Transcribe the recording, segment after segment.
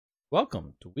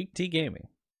Welcome to WeakT Gaming.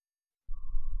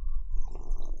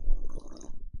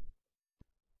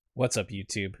 What's up,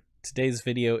 YouTube? Today's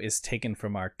video is taken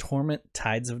from our Torment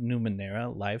Tides of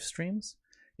Numenera live streams.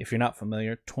 If you're not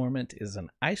familiar, Torment is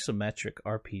an isometric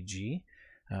RPG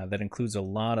that includes a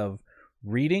lot of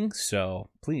reading, so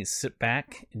please sit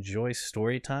back, enjoy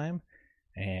story time,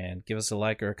 and give us a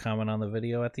like or a comment on the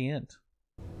video at the end.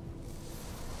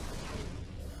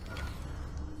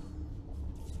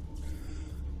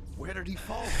 Where did he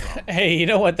fall from? Hey, you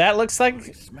know what that looks like?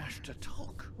 He smashed a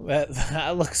talk.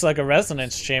 That looks like a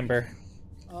resonance chamber.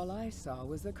 All I saw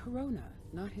was the corona,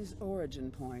 not his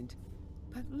origin point.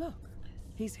 But look,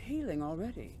 he's healing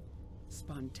already.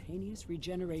 Spontaneous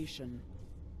regeneration.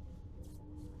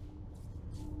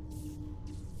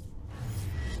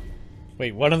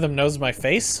 Wait, one of them knows my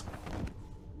face?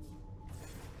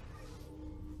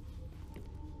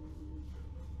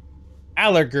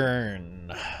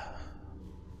 Allergern.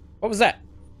 What was that?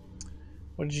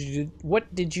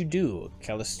 What did you do?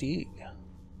 Callistige?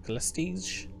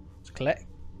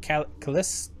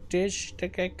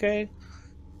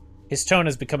 His tone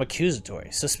has become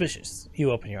accusatory, suspicious. You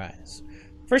open your eyes.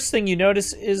 First thing you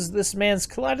notice is this man's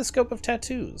kaleidoscope of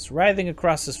tattoos, writhing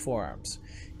across his forearms.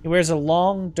 He wears a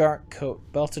long, dark coat,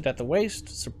 belted at the waist,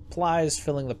 supplies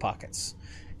filling the pockets.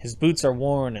 His boots are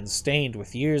worn and stained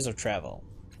with years of travel.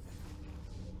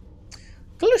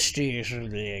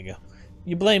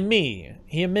 You blame me.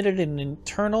 He emitted an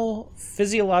internal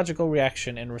physiological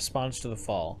reaction in response to the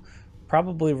fall,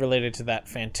 probably related to that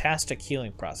fantastic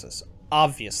healing process.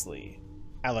 Obviously,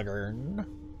 Allergern.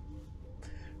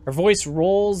 Her voice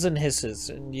rolls and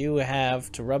hisses, and you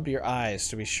have to rub your eyes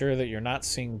to be sure that you're not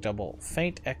seeing double.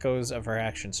 Faint echoes of her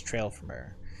actions trail from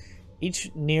her, each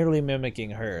nearly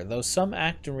mimicking her, though some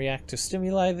act and react to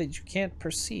stimuli that you can't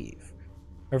perceive.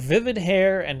 Her vivid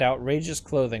hair and outrageous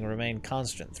clothing remain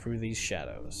constant through these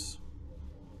shadows.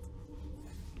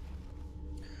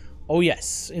 Oh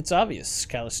yes, it's obvious,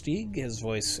 Callistige. His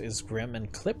voice is grim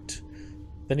and clipped.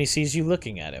 Then he sees you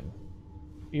looking at him.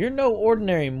 You're no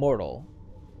ordinary mortal.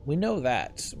 We know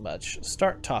that much.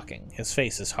 Start talking. His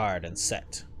face is hard and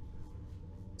set.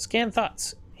 Scan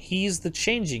thoughts. He's the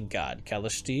changing god.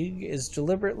 Callistige is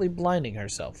deliberately blinding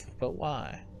herself. But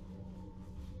why?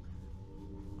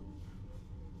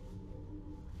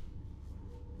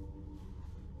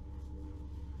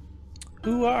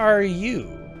 Who are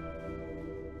you?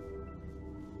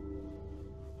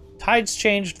 Tides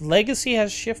changed, legacy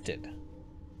has shifted.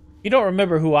 You don't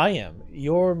remember who I am.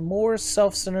 You're more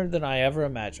self-centered than I ever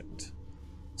imagined.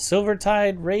 Silver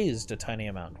Tide raised a tiny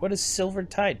amount. What is Silver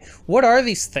Tide? What are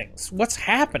these things? What's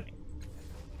happening?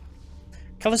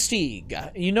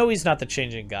 Callistige, you know he's not the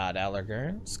changing god,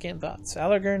 Allergern. Scan thoughts.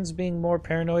 Allergern's being more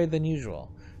paranoid than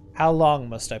usual. How long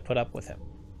must I put up with him?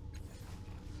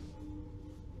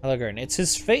 Allergern, it's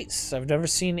his face. I've never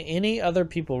seen any other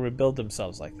people rebuild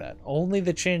themselves like that. Only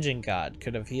the changing god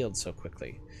could have healed so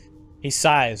quickly. He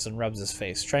sighs and rubs his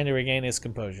face, trying to regain his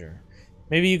composure.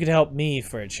 Maybe you could help me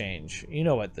for a change. You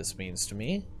know what this means to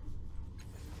me.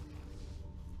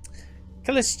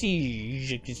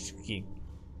 Callistige.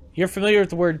 You're familiar with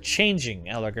the word changing,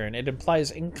 Allergern. It implies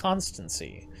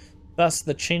inconstancy. Thus,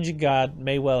 the changing god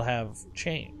may well have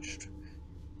changed.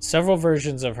 Several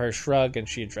versions of her shrug and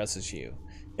she addresses you.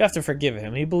 You have to forgive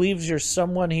him. He believes you're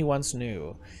someone he once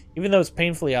knew, even though it's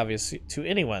painfully obvious to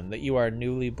anyone that you are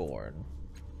newly born.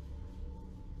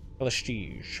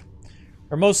 Callistige.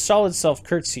 Her most solid self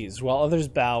curtsies, while others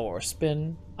bow or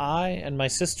spin. I and my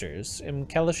sisters am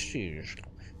Callistige.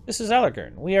 This is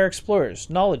Allergern. We are explorers,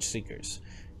 knowledge seekers.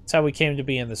 It's how we came to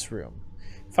be in this room.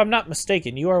 If I'm not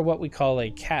mistaken, you are what we call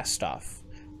a cast-off.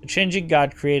 The changing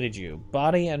god created you,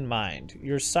 body and mind.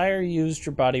 Your sire used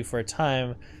your body for a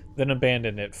time, then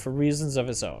abandoned it for reasons of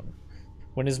his own.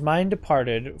 When his mind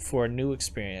departed for a new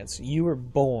experience, you were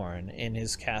born in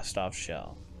his cast-off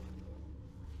shell.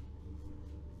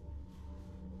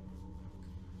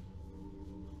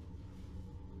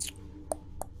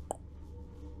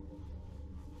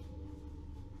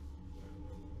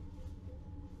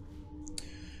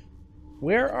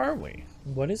 Where are we?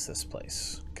 What is this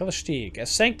place? Callistige, a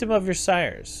sanctum of your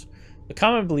sires. The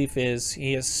common belief is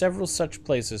he has several such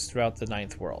places throughout the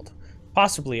Ninth World,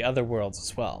 possibly other worlds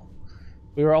as well.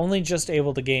 We were only just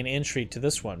able to gain entry to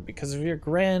this one because of your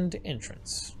grand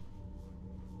entrance.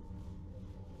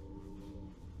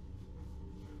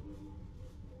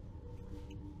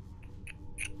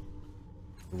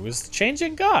 Who is the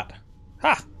changing god?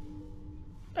 Ha!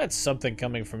 That's something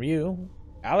coming from you.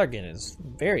 Allergern is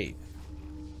very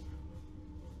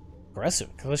aggressive.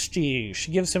 Callistige.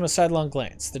 She gives him a sidelong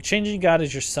glance. The changing god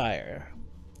is your sire.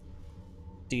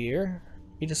 Dear,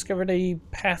 He discovered a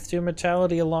path to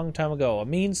immortality a long time ago, a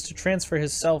means to transfer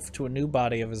his self to a new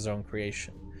body of his own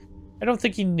creation. I don't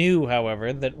think he knew,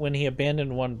 however, that when he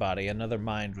abandoned one body, another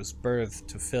mind was birthed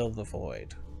to fill the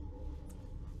void.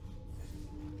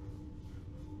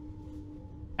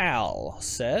 Al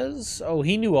says, oh,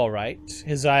 he knew all right.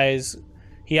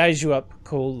 He eyes you up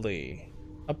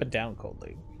and down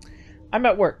coldly. I'm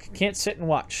at work, can't sit and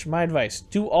watch. My advice,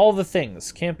 do all the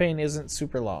things. Campaign isn't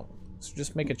super long, so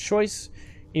just make a choice,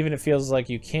 even if it feels like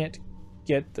you can't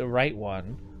get the right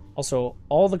one. Also,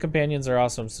 all the companions are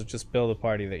awesome, so just build a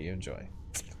party that you enjoy.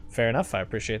 Fair enough, I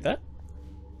appreciate that.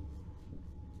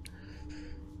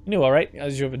 You knew all right,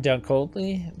 as you up and down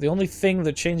coldly. The only thing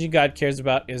the changing god cares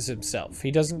about is himself.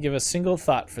 He doesn't give a single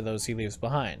thought for those he leaves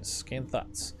behind. Scan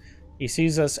thoughts. He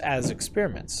sees us as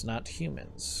experiments, not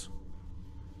humans.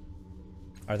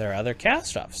 Are there other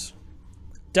cast-offs?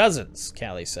 Dozens,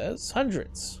 Callie says.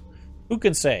 Hundreds. Who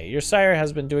can say? Your sire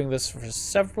has been doing this for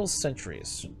several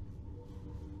centuries.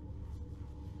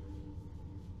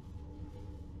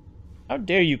 How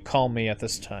dare you call me at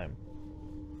this time?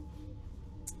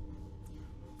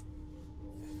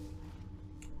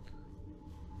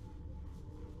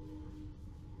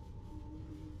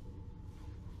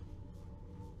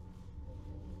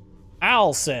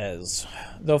 Al says,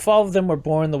 though if all of them were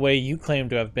born the way you claim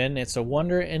to have been, it's a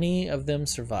wonder any of them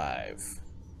survive.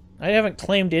 I haven't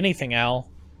claimed anything, Al.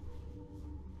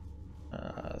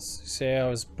 Say I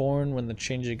was born when the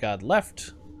changing god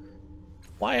left.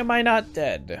 Why am I not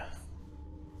dead?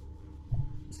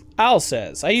 Al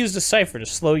says, I used a cipher to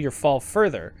slow your fall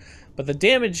further, but the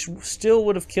damage still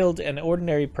would have killed an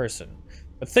ordinary person.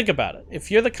 But think about it. If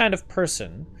you're the kind of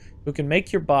person who can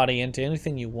make your body into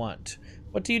anything you want,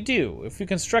 what do you do? If you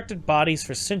constructed bodies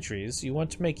for centuries, you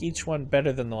want to make each one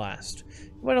better than the last.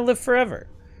 You want to live forever.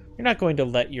 You're not going to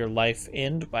let your life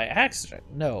end by accident.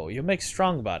 No, you'll make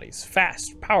strong bodies,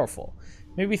 fast, powerful.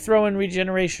 Maybe throw in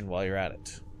regeneration while you're at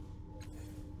it.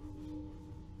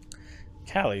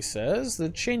 Callie says, the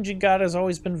changing god has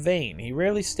always been vain. He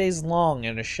rarely stays long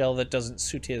in a shell that doesn't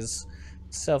suit his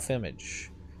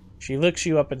self-image. She looks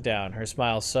you up and down, her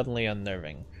smile suddenly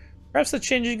unnerving. Perhaps the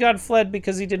changing god fled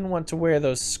because he didn't want to wear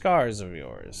those scars of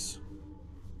yours.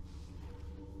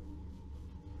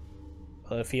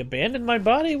 Well, if he abandoned my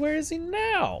body, where is he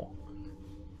now?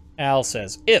 Al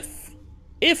says,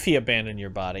 if he abandoned your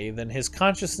body, then his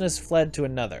consciousness fled to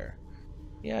another.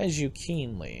 He eyes you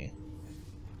keenly.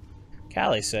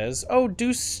 Callie says, oh,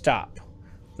 do stop.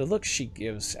 The look she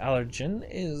gives Allergen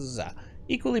is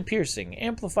equally piercing,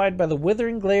 amplified by the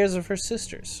withering glares of her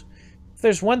sisters. If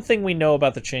there's one thing we know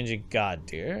about the changing god,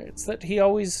 dear, it's that he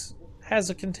always has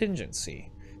a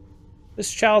contingency.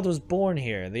 This child was born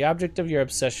here. The object of your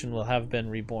obsession will have been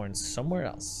reborn somewhere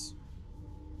else.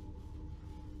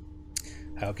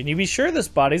 How can you be sure this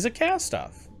body's a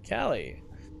cast-off? Callie,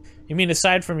 you mean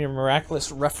aside from your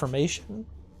miraculous reformation?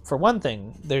 For one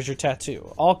thing, there's your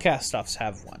tattoo. All cast-offs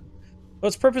have one. But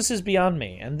its purpose is beyond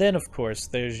me. And then, of course,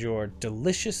 there's your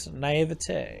delicious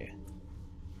naivete.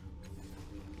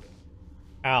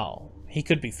 Al, he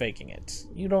could be faking it.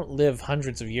 You don't live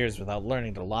hundreds of years without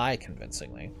learning to lie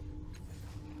convincingly.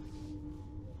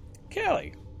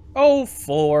 Callie, oh,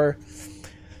 4.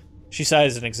 She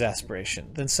sighs in exasperation,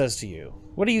 then says to you,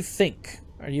 what do you think?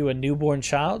 Are you a newborn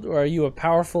child, or are you a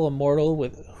powerful immortal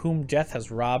with whom death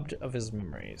has robbed of his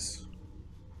memories?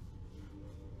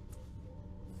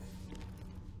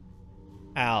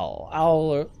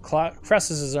 Al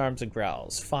crosses his arms and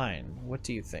growls. Fine, what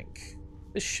do you think?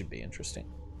 This should be interesting.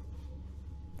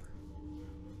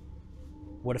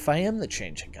 What if I am the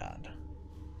changing god?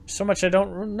 So much I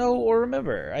don't know or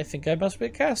remember. I think I must be a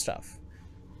cast-off.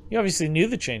 You obviously knew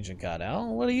the changing god,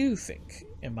 Al. What do you think?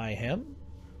 Am I him?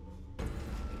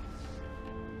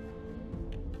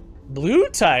 Blue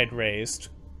tide raised?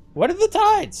 What are the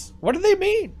tides? What do they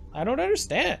mean? I don't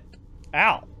understand.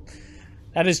 Al.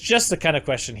 That is just the kind of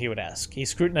question he would ask. He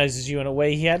scrutinizes you in a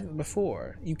way he hadn't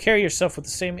before. You carry yourself with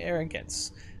the same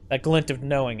arrogance, that glint of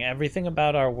knowing everything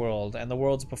about our world and the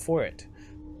worlds before it.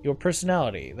 Your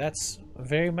personality, that's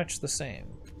very much the same.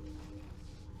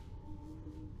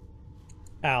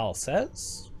 Al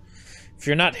says, if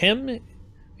you're not him,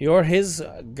 you're his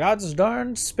god's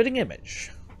darned spitting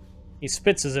image. He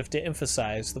spits as if to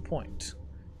emphasize the point.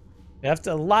 You have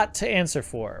a lot to answer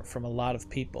for from a lot of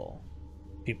people.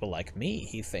 People like me,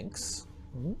 he thinks.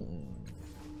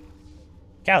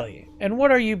 Callie, and what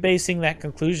are you basing that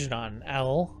conclusion on,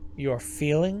 Al? Your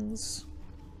feelings?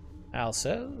 Al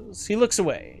says. He looks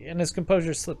away, and his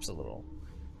composure slips a little.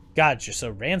 God, you're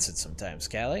so rancid sometimes,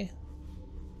 Callie.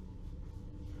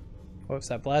 What was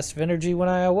that blast of energy when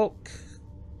I awoke?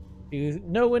 Do you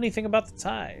know anything about the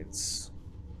tides?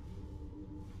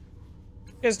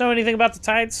 You guys know anything about the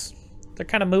tides? They're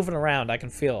kind of moving around. I can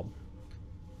feel them.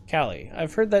 Callie,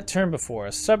 I've heard that term before,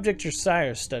 a subject your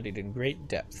sire studied in great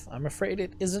depth. I'm afraid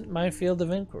it isn't my field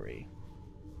of inquiry.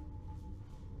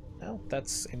 Well,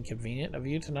 that's inconvenient of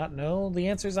you to not know the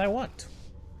answers I want.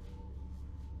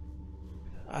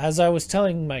 As I was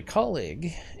telling my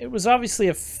colleague, it was obviously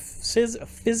a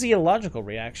physiological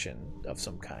reaction of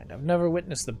some kind. I've never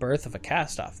witnessed the birth of a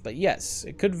cast-off, but yes,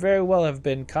 it could very well have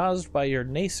been caused by your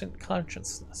nascent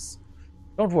consciousness.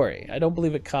 Don't worry, I don't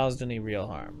believe it caused any real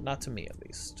harm. Not to me, at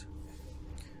least.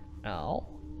 Al?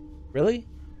 Really?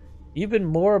 You've been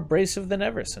more abrasive than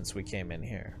ever since we came in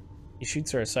here. He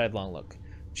shoots her a sidelong look.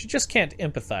 She just can't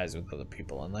empathize with other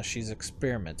people unless she's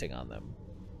experimenting on them.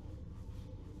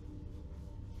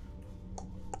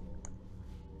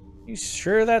 You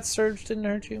sure that surge didn't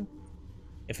hurt you?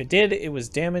 If it did, it was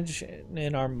damage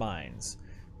in our minds.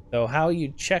 Though how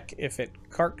you'd check if it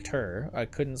carked her, I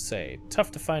couldn't say.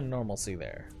 Tough to find normalcy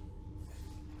there.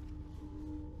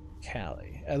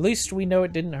 Callie, at least we know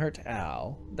it didn't hurt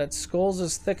Al. That skull's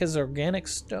as thick as organic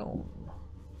stone.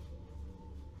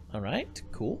 Alright,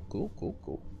 cool.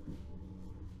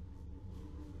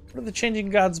 What are the changing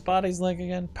gods' bodies like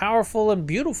again? Powerful and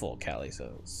beautiful, Callie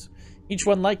says. Each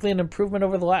one likely an improvement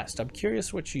over the last. I'm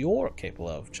curious what you're capable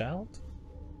of, child.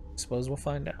 I suppose we'll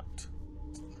find out.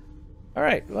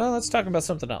 Alright, well, let's talk about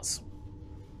something else.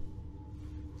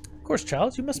 Of course,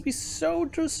 child, you must be so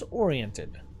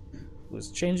disoriented.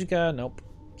 Who's changing god? Nope.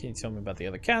 Can you tell me about the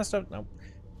other cast-off? Nope.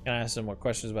 Can I ask some more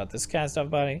questions about this cast-off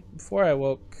body? Before I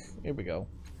woke... Here we go.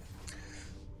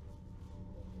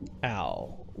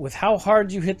 Ow. With how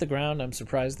hard you hit the ground, I'm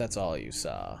surprised that's all you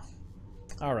saw.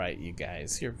 Alright, you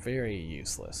guys. You're very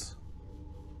useless.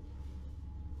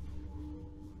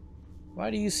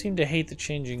 Why do you seem to hate the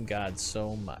changing god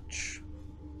so much?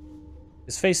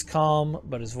 His face calm,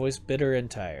 but his voice bitter and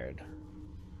tired.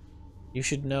 You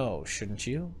should know, shouldn't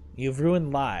you? You've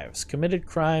ruined lives, committed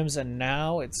crimes, and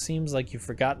now it seems like you've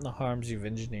forgotten the harms you've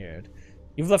engineered.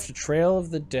 You've left a trail of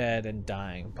the dead and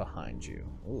dying behind you.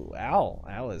 Ooh, Al.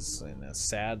 Al is in a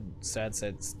sad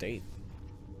state.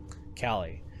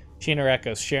 Callie. She and her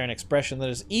echoes share an expression that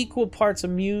is equal parts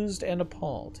amused and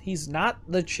appalled. He's not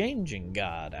the changing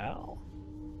god, Al.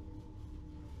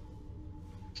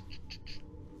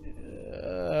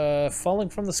 Falling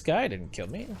from the sky didn't kill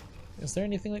me. Is there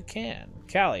anything that can?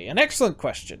 Callie, an excellent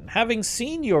question. Having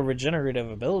seen your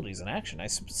regenerative abilities in action, I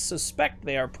suspect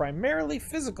they are primarily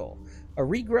physical, a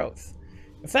regrowth.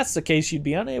 If that's the case, you'd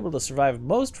be unable to survive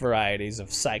most varieties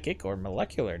of psychic or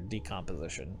molecular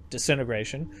decomposition,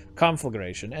 disintegration,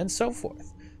 conflagration, and so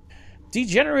forth.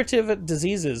 Degenerative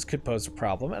diseases could pose a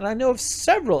problem, and I know of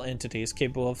several entities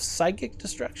capable of psychic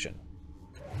destruction.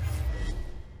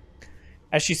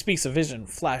 As she speaks, a vision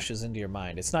flashes into your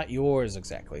mind. It's not yours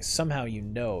exactly. Somehow you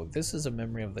know this is a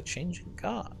memory of the changing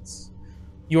gods.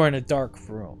 You are in a dark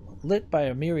room, lit by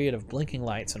a myriad of blinking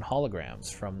lights and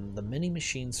holograms from the many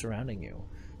machines surrounding you.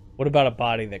 What about a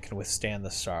body that can withstand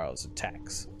the sorrow's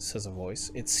attacks? Says a voice.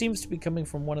 It seems to be coming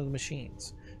from one of the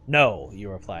machines. No, you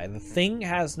reply. The thing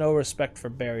has no respect for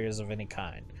barriers of any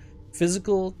kind.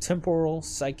 Physical, temporal,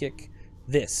 psychic.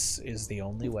 This is the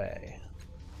only way.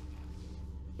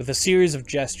 With a series of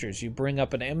gestures, you bring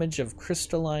up an image of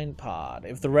crystalline pod.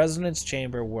 If the resonance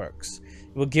chamber works,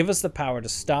 it will give us the power to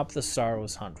stop the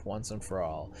sorrow's hunt once and for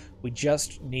all. We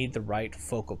just need the right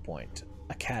focal point,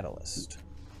 a catalyst.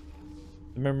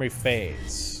 The memory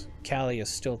fades. Callie is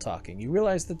still talking. You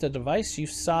realize that the device you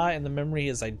saw in the memory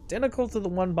is identical to the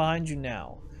one behind you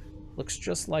now. Looks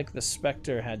just like the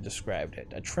Spectre had described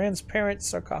it. A transparent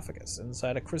sarcophagus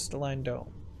inside a crystalline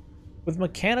dome, with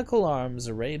mechanical arms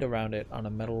arrayed around it on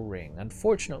a metal ring.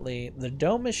 Unfortunately, the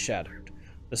dome is shattered.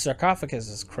 The sarcophagus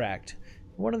is cracked.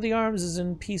 One of the arms is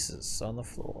in pieces on the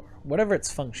floor. Whatever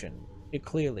its function, it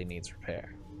clearly needs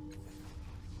repair.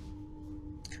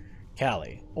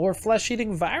 Callie, or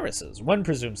flesh-eating viruses. One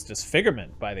presumes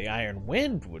disfigurement by the iron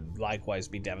wind would likewise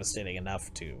be devastating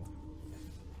enough to...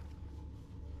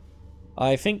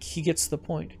 I think he gets the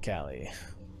point, Callie.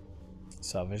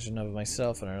 Saw a vision of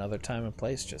myself in another time and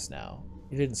place just now.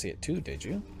 You didn't see it too, did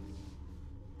you?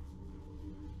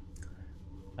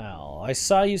 Al, I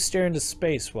saw you stare into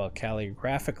space while Callie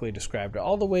graphically described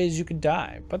all the ways you could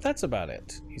die, but that's about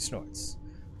it. He snorts.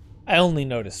 I only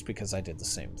noticed because I did the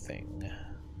same thing.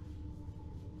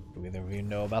 Do either of you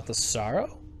know about the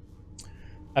sorrow?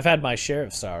 I've had my share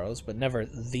of sorrows, but never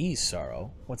the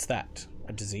sorrow. What's that?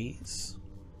 A disease?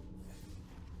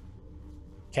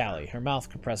 Callie, her mouth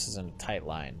compresses in a tight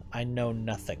line. I know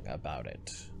nothing about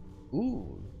it.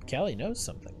 Ooh, Callie knows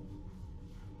something.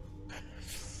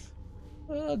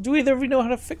 Do either of you know how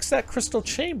to fix that crystal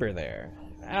chamber there?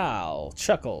 Al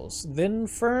chuckles. Then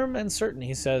firm and certain,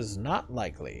 he says, not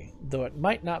likely, though it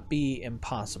might not be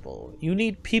impossible. You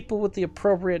need people with the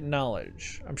appropriate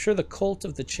knowledge. I'm sure the cult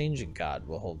of the changing god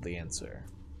will hold the answer.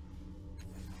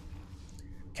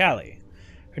 Callie.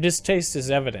 Her distaste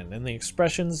is evident in the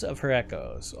expressions of her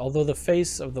echoes, although the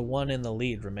face of the one in the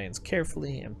lead remains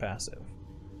carefully impassive.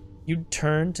 You'd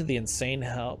turn to the insane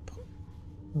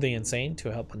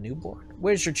to help a newborn?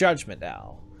 Where's your judgment,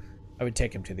 Al? I would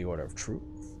take him to the Order of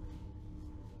Truth.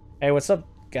 Hey, what's up,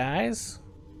 guys?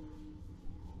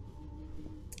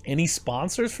 Any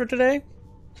sponsors for today?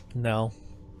 No.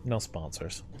 No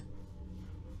sponsors.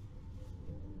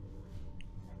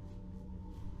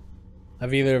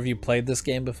 Have either of you played this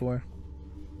game before?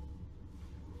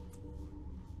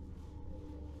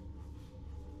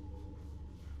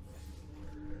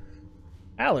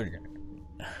 Allergan.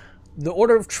 The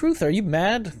Order of Truth, are you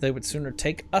mad? They would sooner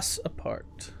take us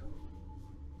apart.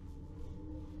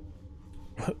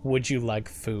 Would you like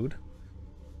food?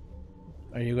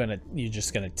 Are you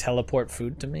just gonna teleport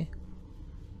food to me?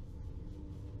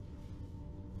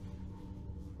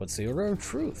 What's the Order of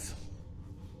Truth?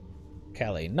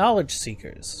 Callie, knowledge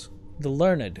seekers, the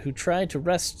learned who try to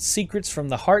wrest secrets from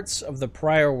the hearts of the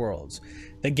prior worlds.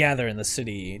 They gather in the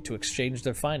city to exchange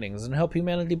their findings and help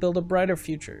humanity build a brighter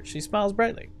future. She smiles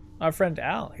brightly. Our friend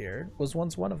Al here was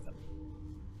once one of them.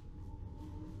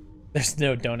 There's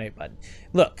no donate button.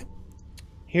 Look,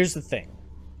 here's the thing.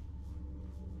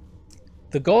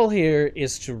 The goal here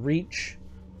is to reach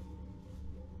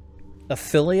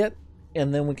affiliate,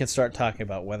 and then we can start talking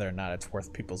about whether or not it's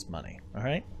worth people's money. All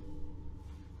right?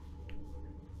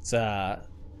 It's a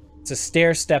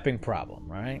stair-stepping problem,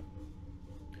 right?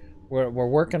 We're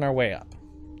working our way up.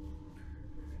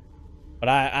 But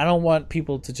I don't want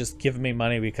people to just give me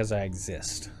money because I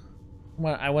exist.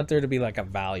 I want there to be like a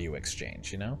value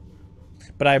exchange, you know?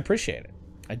 But I appreciate it.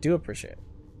 I do appreciate it.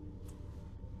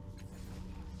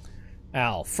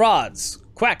 Al, frauds,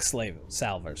 quack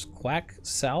salvers. Quack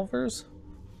salvers?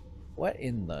 What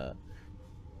in the...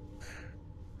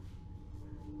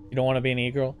 You don't want to be an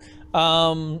e-girl?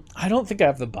 I don't think I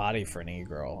have the body for an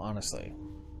e-girl, honestly.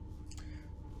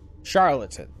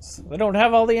 Charlatans. They don't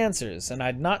have all the answers, and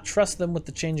I'd not trust them with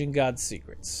the changing god's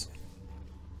secrets.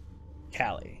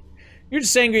 Callie. You're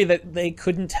just angry that they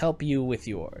couldn't help you with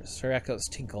yours. Her echoes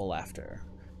tinkle laughter.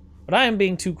 But I am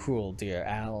being too cruel, dear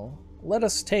Al. Let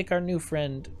us take our new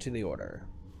friend to the Order.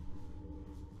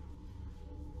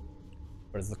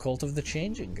 What is the cult of the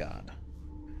changing god?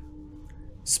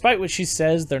 Despite what she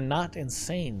says, they're not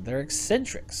insane. They're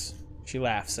eccentrics. She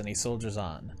laughs and he soldiers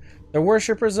on. They're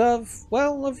worshippers of,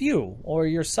 well, of you, or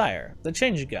your sire, the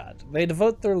changing god. They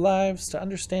devote their lives to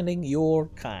understanding your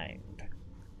kind.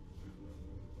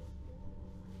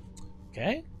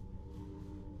 Okay.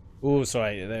 Ooh, so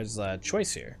there's a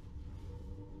choice here.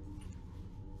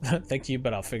 Thank you,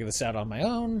 but I'll figure this out on my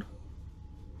own.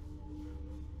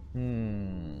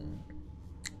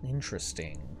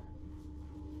 Interesting.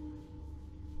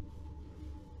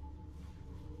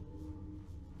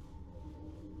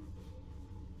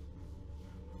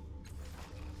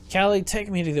 Callie, take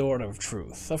me to the Order of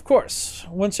Truth. Of course.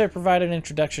 Once I provide an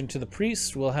introduction to the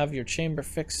priest, we'll have your chamber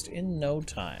fixed in no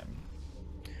time.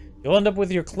 You'll end up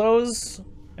with your clothes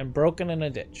and broken in a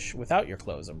ditch. Without your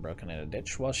clothes and broken in a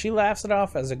ditch, while she laughs it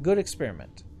off as a good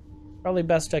experiment. Probably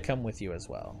best I come with you as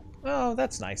well. Oh,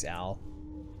 that's nice, Al.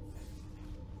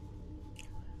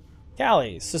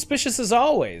 Callie, suspicious as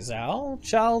always, Al.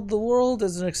 Child, the world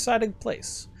is an exciting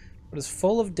place, but is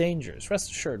full of dangers.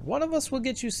 Rest assured, one of us will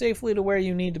get you safely to where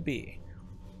you need to be.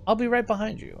 I'll be right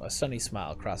behind you. A sunny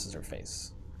smile crosses her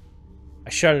face. I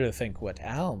shudder to think what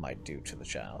Al might do to the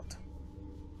child.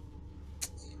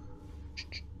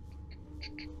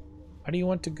 Why do you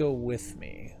want to go with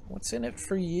me? What's in it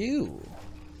for you?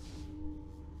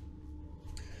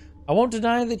 I won't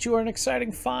deny that you are an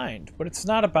exciting find, but it's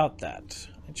not about that.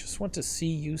 I just want to see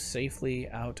you safely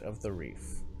out of the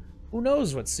reef. Who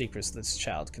knows what secrets this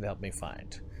child could help me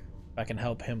find? If I can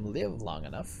help him live long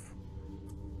enough.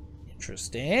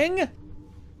 Interesting.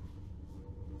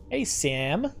 Hey,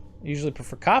 Sam. I usually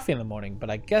prefer coffee in the morning,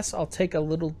 but I guess I'll take a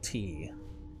little tea.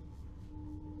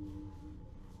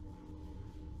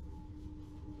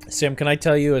 Sam, can I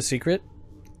tell you a secret?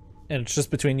 And it's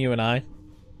just between you and I.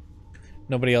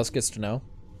 Nobody else gets to know.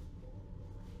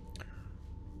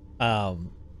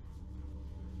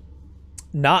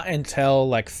 Not until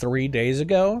like 3 days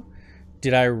ago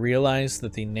did I realize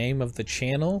that the name of the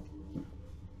channel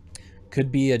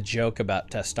could be a joke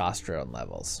about testosterone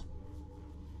levels.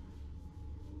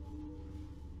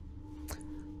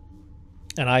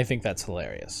 And I think that's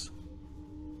hilarious.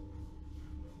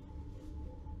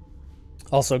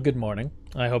 Also, good morning.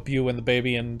 I hope you and the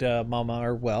baby and mama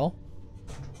are well.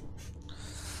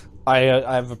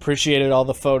 I've appreciated all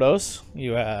the photos.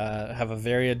 You have a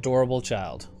very adorable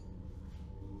child.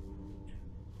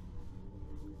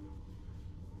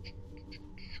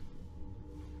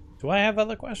 Do I have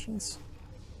other questions?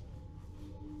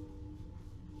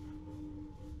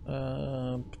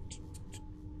 Who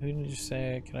did you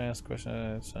say? Can I ask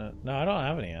questions? No, I don't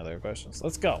have any other questions.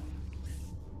 Let's go.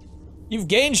 You've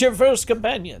gained your first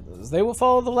companions. They will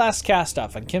follow the last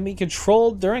cast-off and can be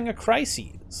controlled during a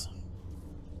crisis.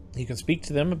 You can speak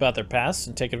to them about their past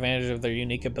and take advantage of their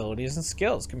unique abilities and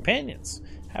skills. Companions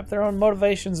have their own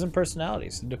motivations and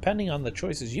personalities, and depending on the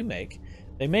choices you make,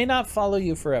 they may not follow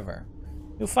you forever.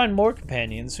 You'll find more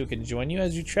companions who can join you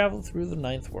as you travel through the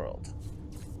Ninth World.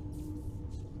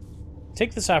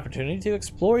 Take this opportunity to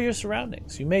explore your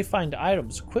surroundings. You may find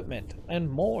items, equipment, and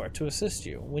more to assist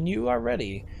you. When you are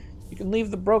ready, you can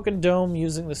leave the broken dome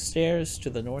using the stairs to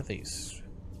the northeast.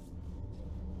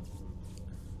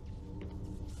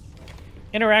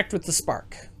 Interact with the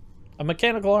spark. A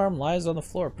mechanical arm lies on the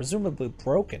floor, presumably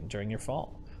broken during your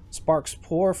fall. Sparks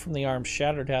pour from the arm's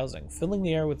shattered housing, filling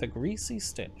the air with a greasy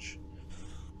stench.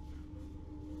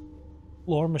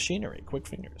 Floor machinery, quick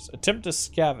fingers. Attempt to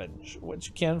scavenge what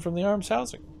you can from the arm's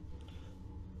housing.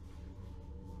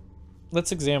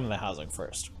 Let's examine the housing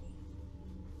first.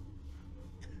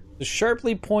 The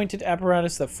sharply pointed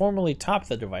apparatus that formerly topped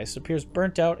the device appears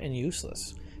burnt out and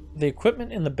useless. The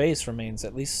equipment in the base remains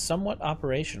at least somewhat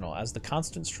operational, as the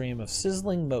constant stream of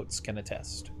sizzling motes can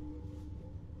attest.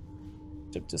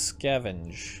 Attempt to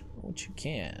scavenge what you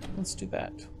can. Let's do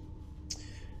that.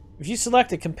 If you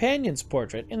select a companion's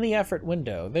portrait in the effort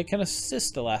window, they can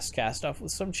assist the last cast-off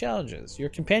with some challenges. Your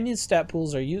companion's stat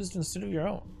pools are used instead of your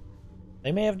own.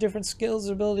 They may have different skills,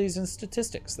 abilities, and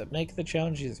statistics that make the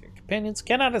challenge easier. Companions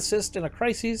cannot assist in a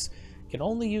crisis, can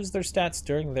only use their stats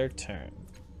during their turn.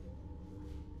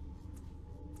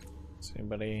 Is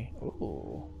anybody...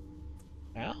 Ooh.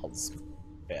 Al's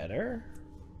better.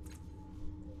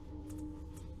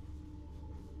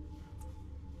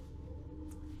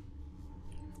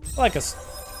 Like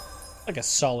a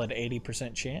solid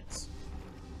 80% chance.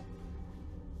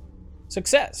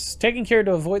 Success. Taking care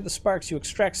to avoid the sparks, you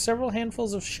extract several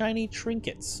handfuls of shiny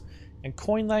trinkets and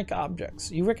coin-like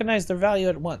objects. You recognize their value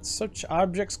at once. Such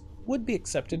objects would be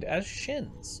accepted as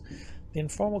shins, the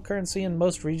informal currency in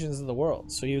most regions of the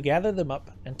world, so you gather them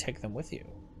up and take them with you.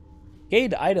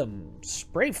 Gained item,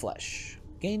 spray flesh.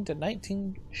 Gained to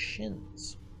 19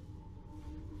 shins.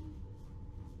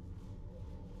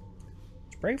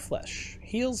 Spray flesh.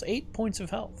 Heals 8 points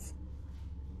of health.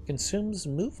 Consumes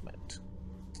movement.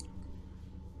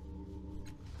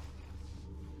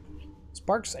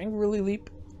 Sparks angrily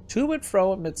leap to and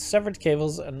fro amidst severed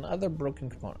cables and other broken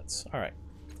components. Alright.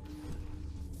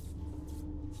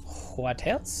 What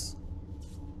else?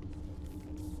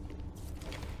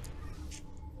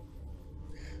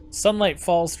 Sunlight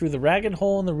falls through the ragged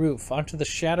hole in the roof onto the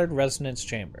shattered resonance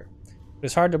chamber. It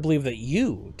is hard to believe that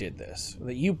you did this,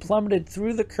 that you plummeted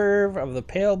through the curve of the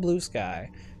pale blue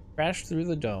sky, crashed through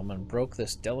the dome, and broke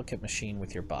this delicate machine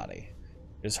with your body.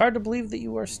 It is hard to believe that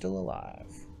you are still alive.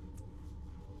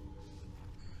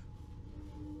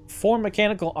 4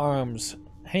 mechanical arms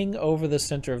hang over the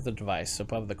center of the device,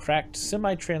 above the cracked,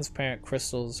 semi-transparent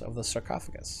crystals of the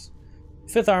sarcophagus.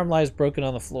 The 5th arm lies broken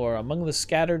on the floor among the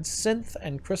scattered synth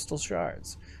and crystal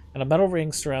shards, and a metal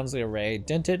ring surrounds the array,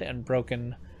 dented and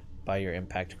broken by your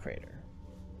impact crater.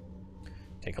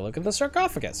 Take a look at the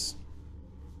sarcophagus.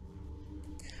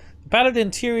 The padded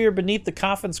interior beneath the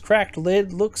coffin's cracked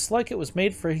lid looks like it was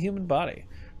made for a human body.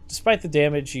 Despite the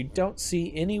damage, you don't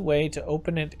see any way to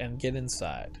open it and get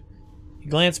inside. You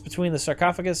glance between the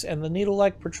sarcophagus and the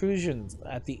needle-like protrusions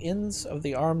at the ends of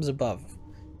the arms above.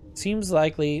 It seems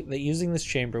likely that using this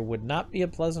chamber would not be a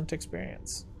pleasant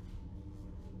experience.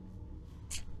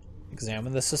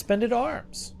 Examine the suspended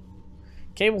arms.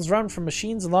 Cables run from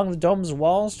machines along the dome's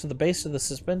walls to the base of the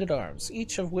suspended arms,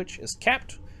 each of which is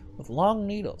capped with long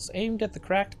needles aimed at the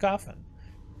cracked coffin.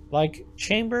 Like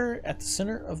chamber at the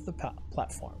center of the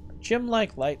platform,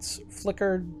 gem-like lights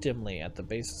flicker dimly at the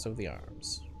bases of the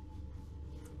arms.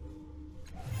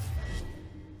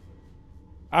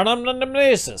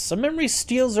 Anamnesis. A memory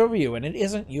steals over you and it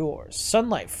isn't yours.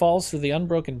 Sunlight falls through the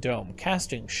unbroken dome,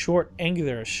 casting short,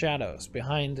 angular shadows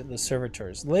behind the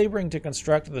servitors, laboring to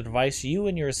construct the device you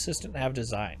and your assistant have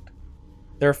designed.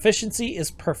 Their efficiency is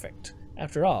perfect.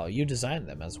 After all, you designed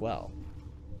them as well.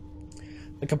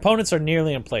 The components are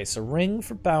nearly in place. A ring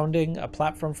for bounding, a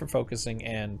platform for focusing,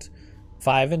 and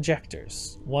 5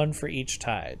 injectors, 1 for each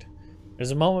tide.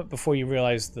 There's a moment before you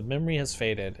realize the memory has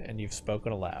faded and you've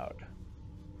spoken aloud.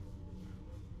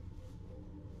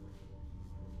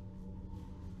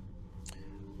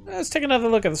 Let's take another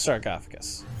look at the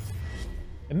sarcophagus.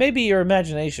 It may be your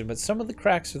imagination, but some of the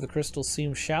cracks of the crystal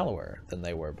seem shallower than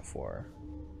they were before.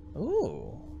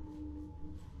 Ooh.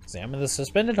 Examine the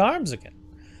suspended arms again.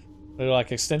 They're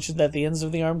like extensions at the ends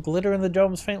of the arm glitter in the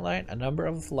dome's faint light. A number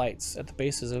of lights at the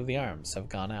bases of the arms have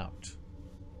gone out.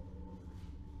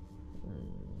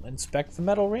 Inspect the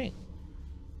metal ring.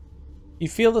 You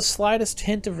feel the slightest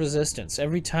hint of resistance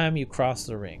every time you cross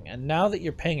the ring, and now that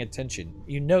you're paying attention,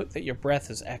 you note that your breath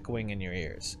is echoing in your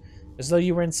ears, as though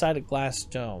you were inside a glass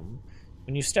dome.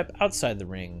 When you step outside the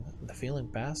ring, the feeling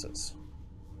passes.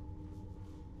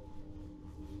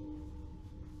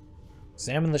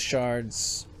 Examine the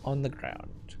shards on the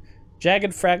ground.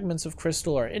 Jagged fragments of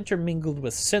crystal are intermingled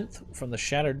with synth from the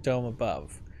shattered dome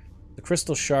above. The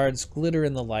crystal shards glitter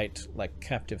in the light like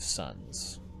captive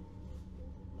suns.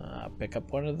 Pick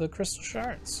up one of the crystal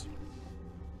shards.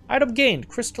 Item gained,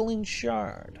 crystalline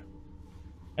shard.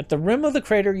 At the rim of the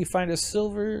crater, you find a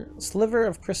silver sliver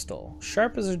of crystal,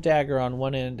 sharp as a dagger on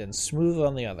one end and smooth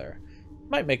on the other.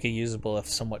 Might make a usable, if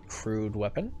somewhat crude,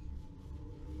 weapon.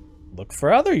 Look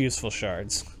for other useful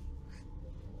shards.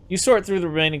 You sort through the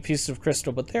remaining pieces of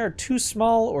crystal, but they are too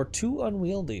small or too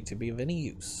unwieldy to be of any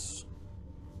use.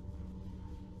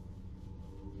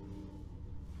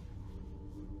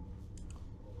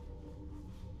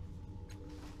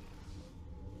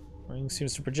 The ring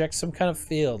seems to project some kind of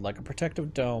field, like a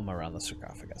protective dome around the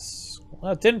sarcophagus.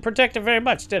 Well, it didn't protect it very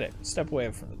much, did it? Step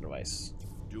away from the device.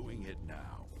 Doing it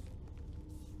now.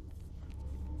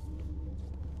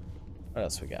 What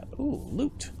else we got? Ooh,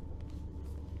 loot.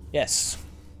 Yes.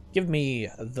 Give me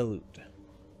the loot.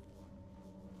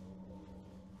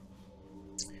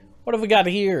 What have we got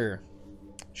here?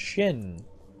 Shin.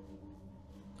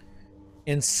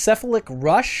 Encephalic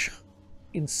rush?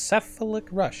 Encephalic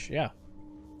rush, yeah.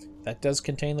 That does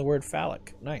contain the word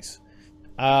phallic. Nice.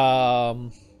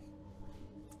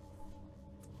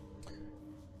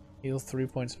 Heal 3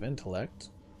 points of intellect.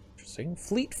 Interesting.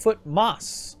 Fleetfoot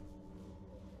moss.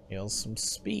 Heals some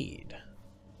speed.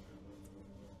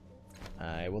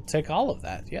 I will take all of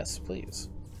that. Yes, please.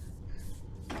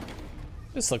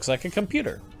 This looks like a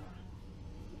computer.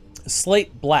 A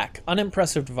slate black,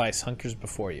 unimpressive device hunkers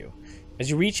before you.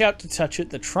 As you reach out to touch it,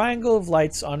 the triangle of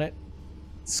lights on its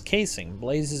casing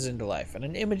blazes into life, and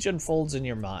an image unfolds in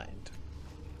your mind.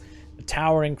 A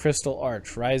towering crystal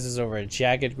arch rises over a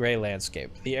jagged gray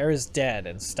landscape. The air is dead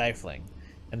and stifling,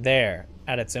 and there,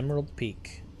 at its emerald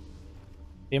peak,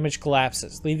 the image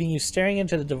collapses, leaving you staring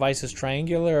into the device's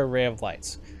triangular array of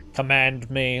lights.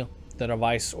 Command me, the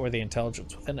device or the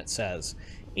intelligence within it says,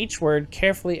 each word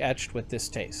carefully etched with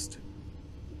distaste.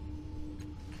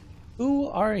 Who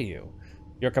are you?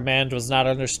 Your command was not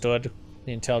understood,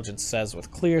 the intelligence says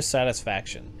with clear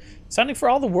satisfaction, sounding for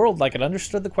all the world like it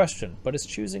understood the question, but is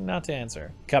choosing not to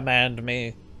answer. Command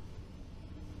me.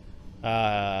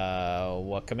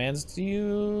 What commands do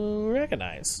you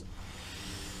recognize?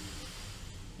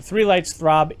 The three lights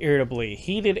throb irritably.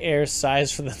 Heated air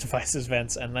sighs from the device's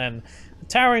vents, and then a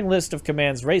towering list of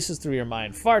commands races through your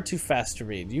mind, far too fast to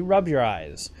read. You rub your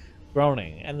eyes,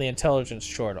 groaning, and the intelligence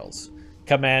chortles.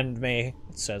 Command me,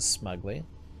 it says smugly.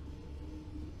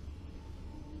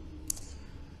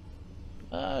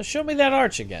 Show me that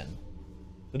arch again.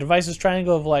 The device's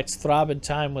triangle of lights throb in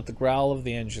time with the growl of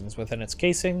the engines within its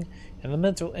casing, and the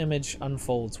mental image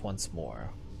unfolds once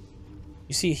more.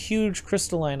 You see a huge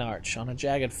crystalline arch on a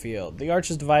jagged field. The arch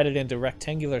is divided into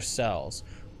rectangular cells,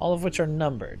 all of which are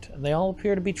numbered, and they all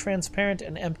appear to be transparent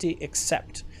and empty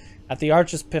except at the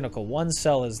arch's pinnacle, one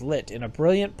cell is lit in a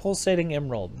brilliant pulsating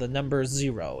emerald. The number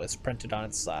 0 is printed on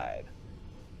its side.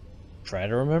 Try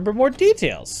to remember more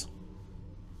details.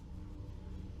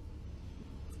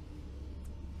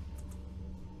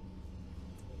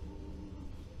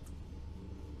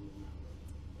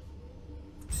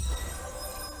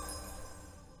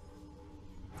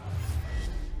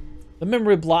 The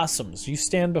memory blossoms. You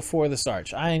stand before this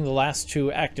arch, eyeing the last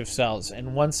two active cells,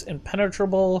 and once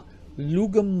impenetrable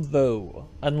Lugum Vo.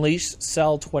 Unleash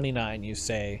cell 29, you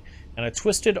say, and a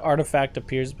twisted artifact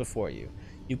appears before you.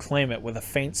 You claim it with a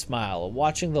faint smile,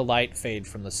 watching the light fade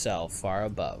from the cell far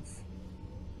above.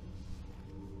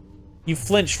 You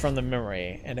flinch from the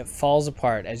memory, and it falls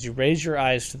apart as you raise your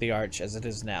eyes to the arch as it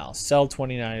is now. Cell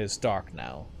 29 is dark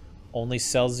now. Only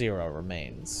cell 0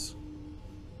 remains.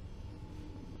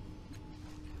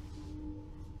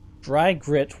 Dry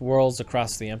grit whirls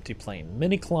across the empty plain.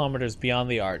 Many kilometers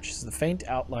beyond the arch is the faint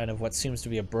outline of what seems to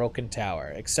be a broken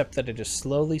tower, except that it is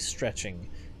slowly stretching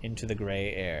into the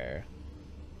gray air.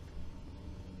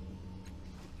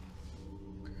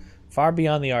 Far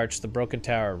beyond the arch, the broken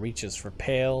tower reaches for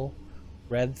pale,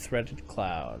 red-threaded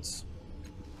clouds.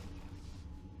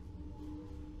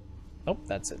 Nope,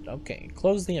 that's it. Okay,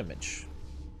 close the image.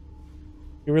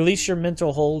 You release your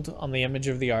mental hold on the image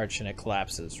of the arch and it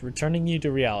collapses, returning you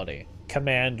to reality.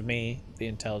 Command me, the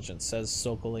intelligence says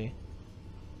sulkily.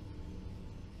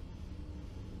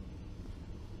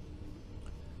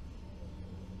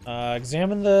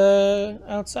 Examine the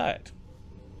outside.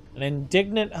 An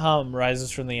indignant hum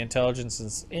rises from the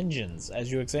intelligence's engines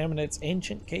as you examine its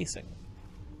ancient casing.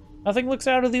 Nothing looks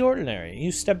out of the ordinary.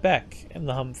 You step back, and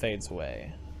the hum fades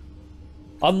away.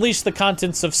 Unleash the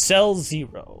contents of Cell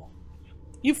 0.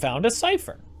 You found a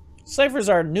cipher. Ciphers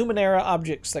are Numenera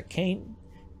objects that can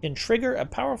trigger a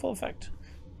powerful effect.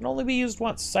 Can only be used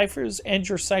once. Ciphers and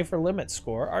your cipher limit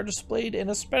score are displayed in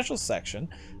a special section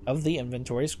of the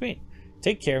inventory screen.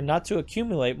 Take care not to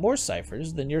accumulate more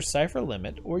ciphers than your cipher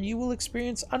limit, or you will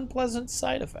experience unpleasant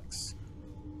side effects.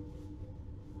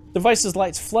 Device's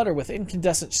lights flutter with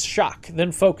incandescent shock,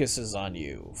 then focuses on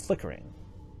you, flickering.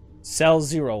 Cell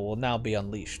 0 will now be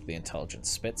unleashed, the intelligence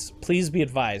spits. Please be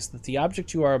advised that the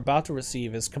object you are about to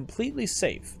receive is completely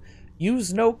safe.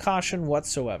 Use no caution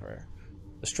whatsoever.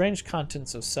 The strange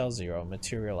contents of Cell 0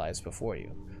 materialize before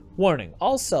you. Warning,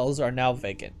 all cells are now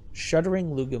vacant.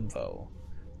 Shuddering Lugumvo.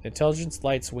 The intelligence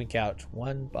lights wink out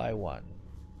one by one.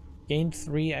 Gained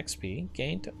 3 XP.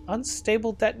 Gained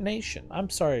unstable detonation.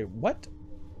 I'm sorry, what?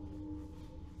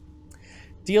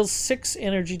 Deals 6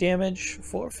 energy damage,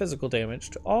 4 physical damage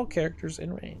to all characters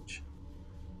in range.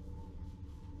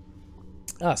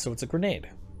 Ah, so it's a grenade.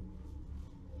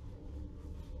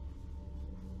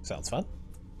 Sounds fun.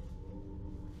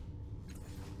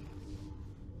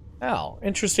 Al,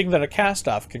 interesting that a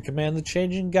cast-off can command the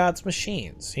changing god's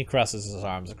machines. He crosses his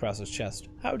arms across his chest.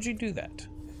 How'd you do that?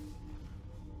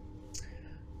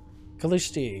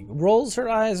 Kalishti rolls her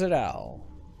eyes at Al.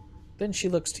 Then she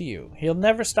looks to you. He'll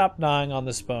never stop gnawing on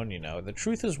this bone, you know. The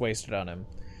truth is wasted on him.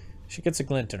 She gets a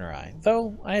glint in her eye.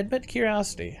 Though, I admit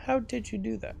curiosity. How did you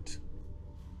do that?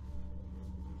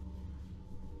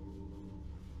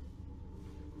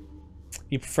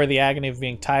 You prefer the agony of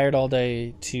being tired all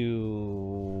day to...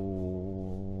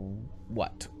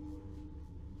 what?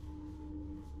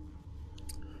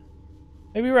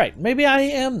 Maybe you're right. Maybe I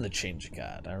am the changing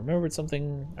god. I remembered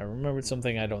something. I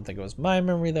don't think it was my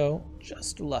memory, though.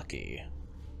 Just lucky.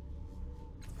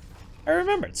 I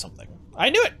remembered something. I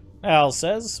knew it, Al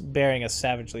says, bearing a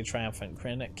savagely triumphant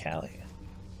grin at Callie.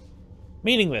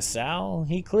 Meaningless, Al.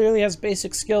 He clearly has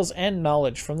basic skills and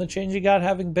knowledge from the changing god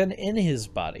having been in his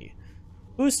body.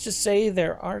 Who's to say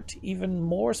there aren't even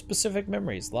more specific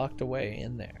memories locked away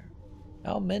in there?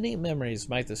 How many memories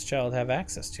might this child have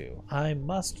access to? I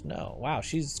must know. Wow,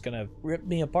 she's gonna rip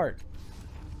me apart.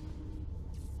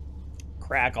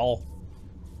 Crackle.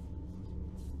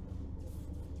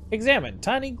 Examine.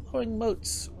 Tiny glowing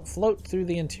motes float through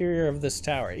the interior of this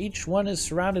tower. Each one is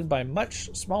surrounded by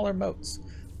much smaller motes,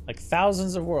 like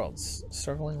thousands of worlds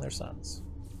circling their suns.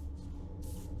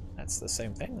 That's the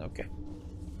same thing? Okay.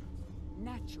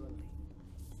 Naturally.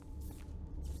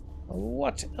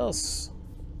 What else?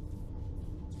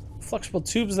 Flexible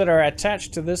tubes that are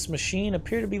attached to this machine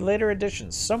appear to be later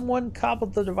additions. Someone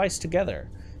cobbled the device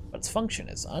together, but its function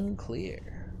is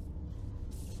unclear.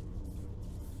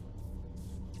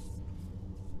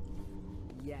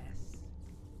 Yes.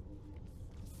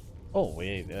 Oh,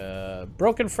 wait.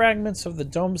 Broken fragments of the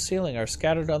dome ceiling are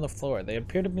scattered on the floor. They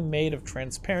appear to be made of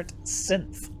transparent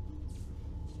synth.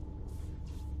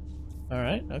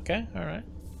 Alright, okay, alright.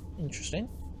 Interesting.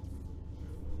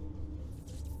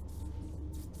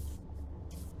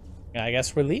 I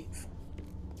guess we leave.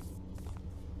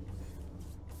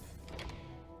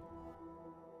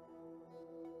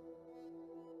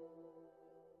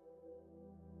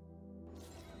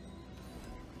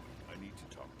 I need to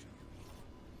talk to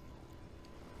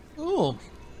you. Ooh.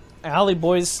 Alley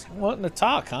boys wanting to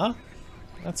talk, huh?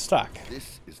 Let's talk.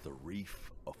 This is the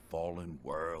reef of fallen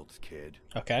worlds, kid.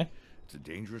 Okay. It's a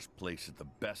dangerous place at the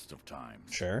best of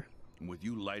times. Sure. And with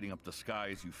you lighting up the sky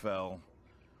as you fell,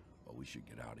 well, we should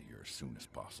get out of here as soon as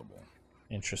possible.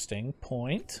 Interesting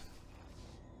point.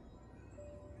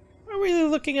 Why were you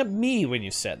looking at me when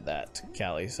you said that?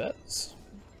 Callie says.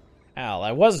 Al,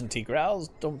 I wasn't, he growls.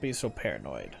 Don't be so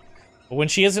paranoid. But when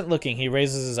she isn't looking, he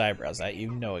raises his eyebrows at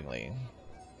you knowingly.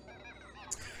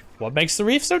 What makes the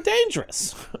reef so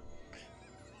dangerous?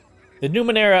 The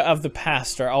Numenera of the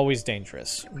past are always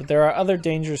dangerous, but there are other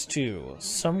dangers too,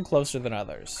 some closer than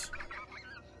others.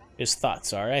 His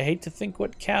thoughts are, I hate to think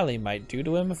what Callie might do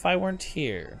to him if I weren't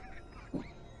here.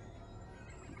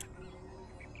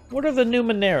 What are the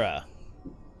Numenera?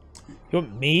 You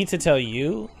want me to tell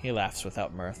you? He laughs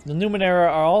without mirth. The Numenera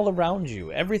are all around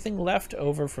you, everything left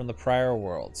over from the prior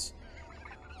worlds.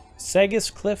 Sagus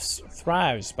Cliffs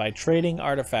thrives by trading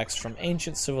artifacts from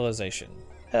ancient civilization.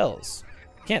 Hells.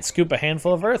 Can't scoop a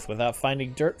handful of earth without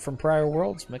finding dirt from prior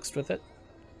worlds mixed with it.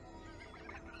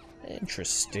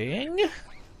 Interesting.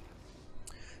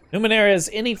 Numenera is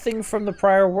anything from the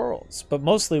prior worlds, but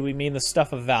mostly we mean the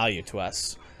stuff of value to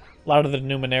us. A lot of the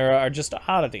Numenera are just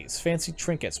oddities, fancy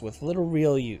trinkets with little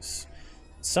real use.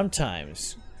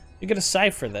 Sometimes you get a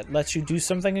cipher that lets you do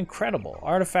something incredible.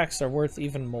 Artifacts are worth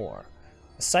even more.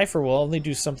 A cipher will only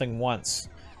do something once,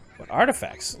 but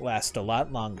artifacts last a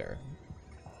lot longer.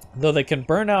 Though they can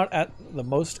burn out at the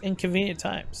most inconvenient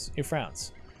times. He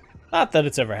frowns. Not that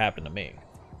it's ever happened to me.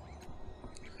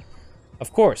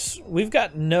 Of course, we've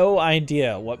got no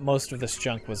idea what most of this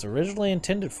junk was originally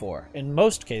intended for. In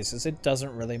most cases, it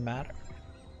doesn't really matter.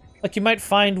 Like, you might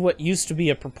find what used to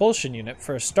be a propulsion unit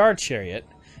for a star chariot,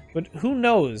 but who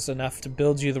knows enough to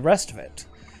build you the rest of it?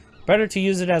 Better to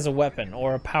use it as a weapon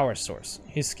or a power source.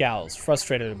 He scowls,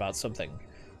 frustrated about something.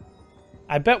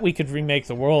 I bet we could remake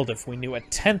the world if we knew a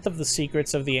tenth of the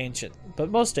secrets of the ancient, but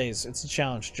most days it's a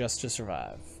challenge just to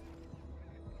survive.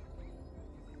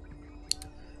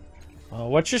 Well,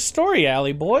 what's your story,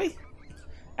 alley boy?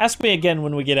 Ask me again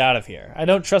when we get out of here. I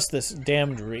don't trust this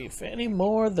damned reef any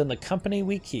more than the company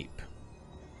we keep.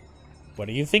 What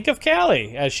do you think of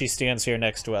Callie, as she stands here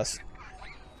next to us?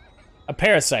 A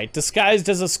parasite, disguised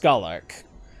as a Skullark.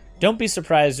 Don't be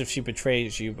surprised if she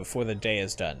betrays you before the day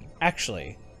is done.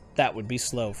 Actually, that would be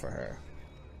slow for her.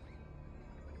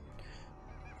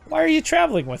 Why are you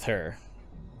traveling with her?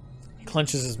 He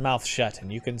clenches his mouth shut,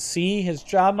 and you can see his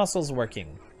jaw muscles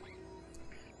working.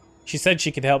 She said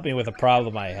she could help me with a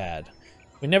problem I had.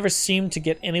 We never seemed to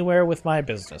get anywhere with my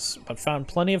business, but found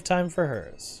plenty of time for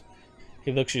hers.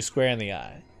 He looks you square in the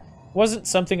eye. It wasn't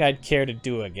something I'd care to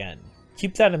do again.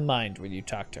 Keep that in mind when you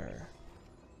talk to her.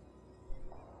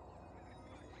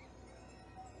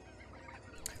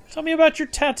 Tell me about your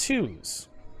tattoos.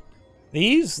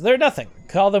 These? They're nothing.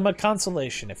 Call them a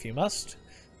consolation if you must.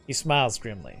 He smiles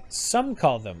grimly. Some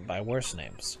call them by worse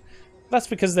names. That's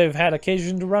because they've had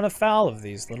occasion to run afoul of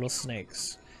these little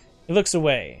snakes. He looks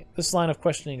away. This line of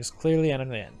questioning is clearly at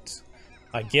an end.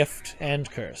 My gift and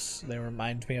curse. They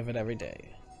remind me of it every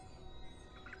day.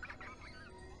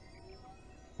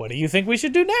 What do you think we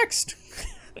should do next?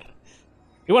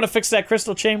 You want to fix that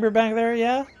crystal chamber back there,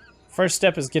 yeah? First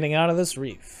step is getting out of this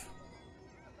reef.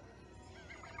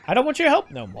 I don't want your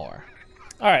help no more.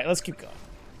 Alright, let's keep going.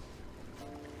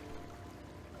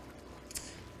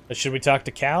 But should we talk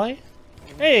to Callie?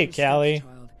 Hey, Callie.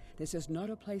 Child, this is not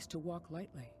a place to walk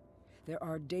lightly. There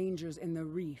are dangers in the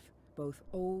reef, both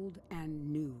old and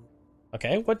new.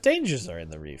 Okay, what dangers are in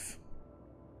the reef?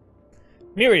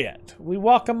 Myriad. We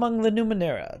walk among the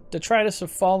Numenera, detritus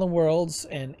of fallen worlds,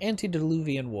 and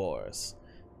antediluvian wars.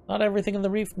 Not everything in the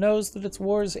reef knows that its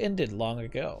wars ended long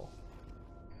ago.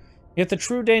 Yet the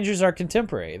true dangers are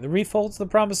contemporary. The reef holds the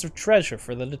promise of treasure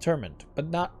for the determined, but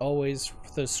not always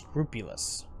for the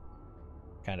scrupulous.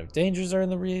 What kind of dangers are in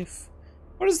the reef?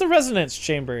 What is the resonance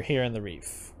chamber here in the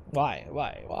reef? Why?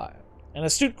 An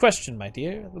astute question, my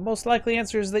dear. The most likely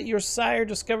answer is that your sire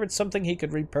discovered something he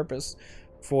could repurpose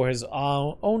for his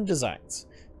own designs.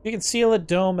 You can seal a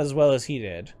dome as well as he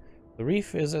did. The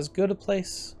reef is as good a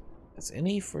place as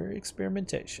any for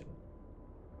experimentation.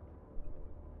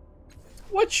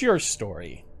 What's your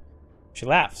story? She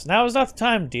laughs. Now is not the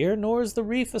time, dear, nor is the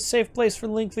reef a safe place for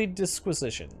lengthy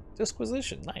disquisition.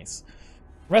 Disquisition, nice.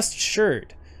 Rest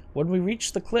assured, when we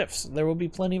reach the cliffs, there will be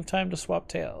plenty of time to swap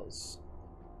tales.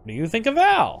 What do you think of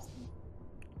Al?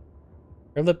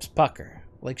 Her lips pucker,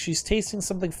 like she's tasting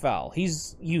something foul.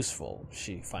 He's useful,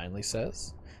 she finally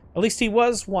says. At least he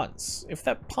was once. If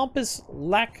that pompous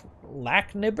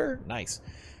lacknibber, nice.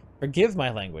 Forgive my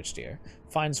language, dear.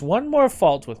 Finds one more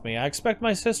fault with me, I expect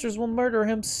my sisters will murder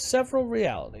him several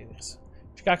realities.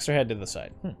 She cocks her head to the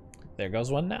side. There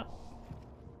goes one now.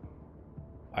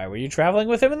 Why were you traveling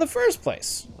with him in the first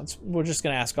place? We're just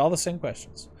going to ask all the same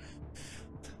questions.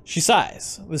 She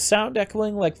sighs, the sound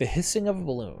echoing like the hissing of a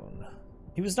balloon.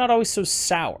 He was not always so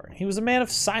sour. He was a man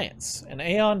of science, an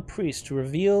Aeon priest who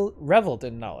reveled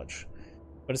in knowledge.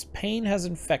 But his pain has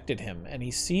infected him, and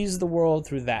he sees the world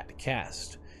through that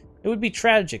cast. It would be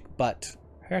tragic, but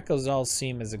her echoes all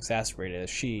seem as exasperated as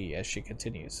she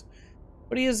continues.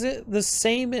 But he is the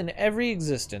same in every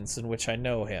existence in which I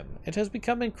know him. It has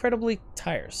become incredibly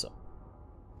tiresome.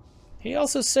 He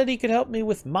also said he could help me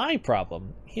with my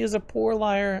problem. He is a poor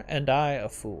liar, and I a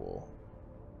fool.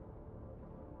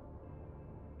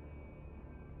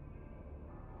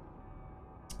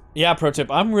 Yeah, pro tip.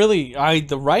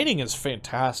 The writing is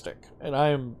fantastic, and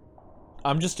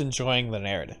I'm just enjoying the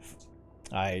narrative.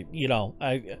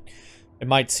 It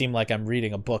might seem like I'm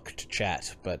reading a book to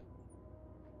chat, but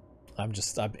I'm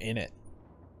in it.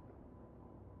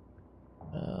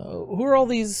 Who are all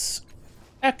these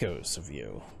echoes of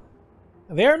you?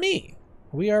 They are me.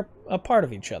 We are a part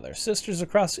of each other, sisters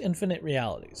across infinite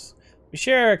realities. We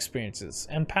share our experiences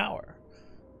and power.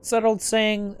 It's that old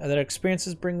saying that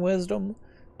experiences bring wisdom.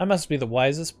 I must be the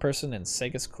wisest person in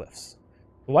Sega's cliffs.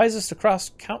 The wisest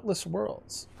across countless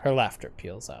worlds. Her laughter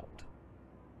peals out.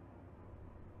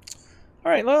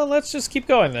 Alright, well, let's just keep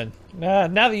going then. Now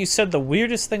that you said the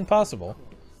weirdest thing possible,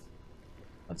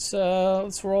 let's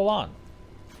roll on.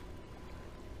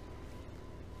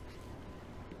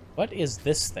 What is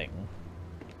this thing?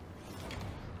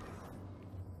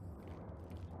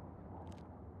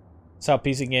 That's how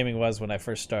PC gaming was when I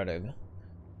first started.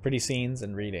 Pretty scenes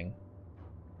and reading.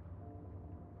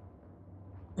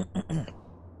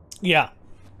 Yeah.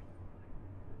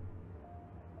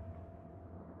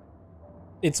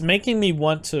 It's making me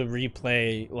want to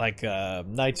replay, like,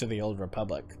 Knights of the Old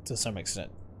Republic, to some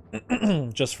extent.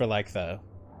 Just for, like,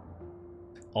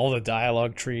 all the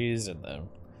dialogue trees and the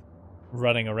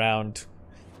running around.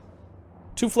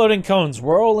 Two floating cones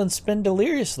whirl and spin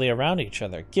deliriously around each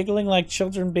other, giggling like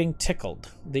children being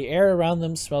tickled. The air around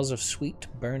them smells of sweet,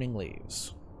 burning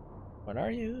leaves. What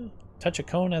are you? Touch a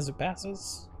cone as it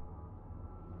passes?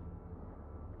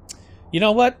 You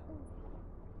know what?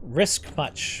 Risk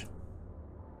much.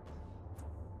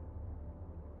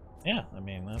 Yeah, I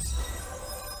mean, that's...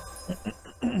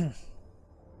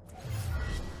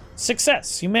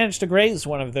 Success! You managed to graze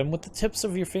one of them with the tips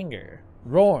of your finger.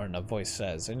 Rorn, a voice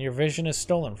says, and your vision is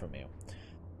stolen from you.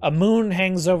 A moon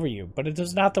hangs over you, but it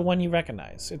is not the one you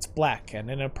recognize. It's black,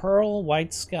 and in a pearl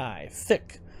white sky,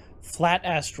 thick, flat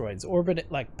asteroids orbit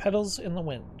it like petals in the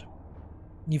wind.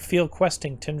 You feel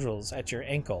questing tendrils at your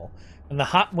ankle, and the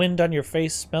hot wind on your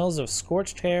face smells of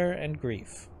scorched hair and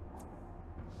grief.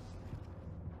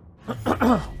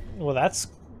 Well, that's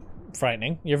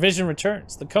frightening. Your vision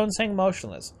returns. The cones hang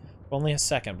motionless for only a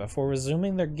second before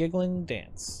resuming their giggling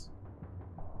dance.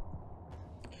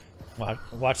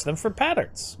 Watch them for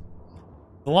patterns.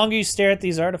 The longer you stare at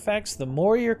these artifacts, the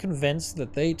more you're convinced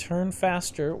that they turn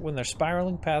faster when their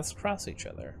spiraling paths cross each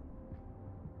other.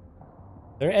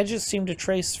 Their edges seem to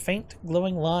trace faint,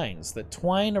 glowing lines that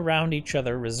twine around each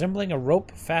other, resembling a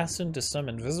rope fastened to some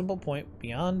invisible point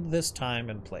beyond this time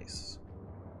and place.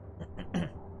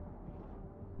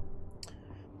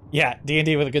 Yeah,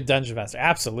 D&D with a good dungeon master.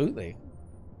 Absolutely.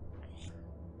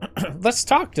 Let's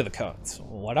talk to the cones.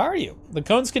 What are you? The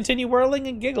cones continue whirling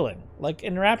and giggling, like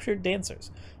enraptured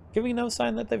dancers, giving no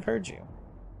sign that they've heard you.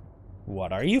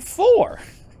 What are you for?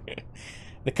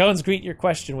 The cones greet your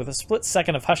question with a split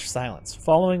second of hushed silence,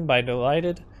 following by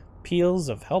delighted peals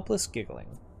of helpless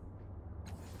giggling.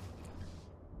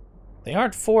 They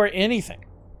aren't for anything.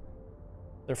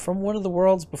 They're from one of the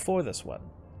worlds before this one.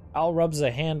 Al rubs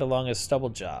a hand along his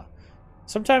stubbled jaw.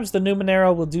 Sometimes the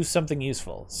Numenera will do something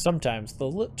useful. Sometimes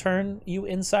they'll turn you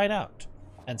inside out.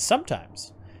 And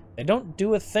sometimes they don't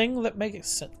do a thing that makes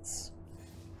sense.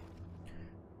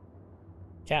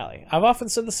 Callie, I've often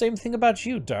said the same thing about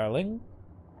you, darling.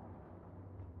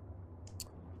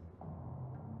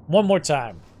 One more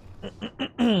time.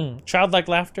 Childlike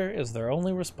laughter is their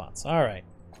only response. All right.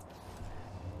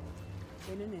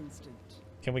 In an instant.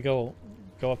 Can we go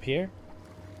up here?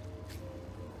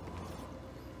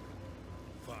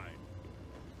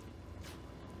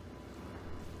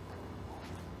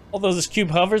 Although this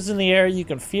cube hovers in the air, you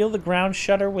can feel the ground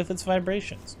shudder with its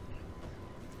vibrations.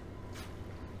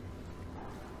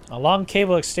 A long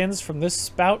cable extends from this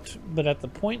spout, but at the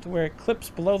point where it clips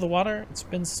below the water, it's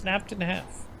been snapped in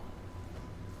half.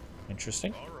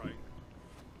 Interesting. All right.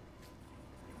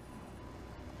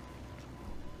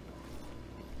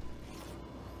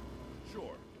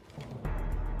 Sure.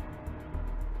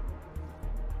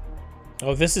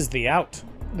 Oh, this is the out.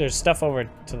 There's stuff over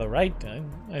to the right.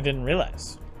 I didn't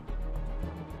realize.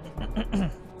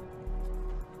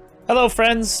 Hello,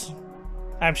 friends.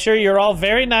 I'm sure you're all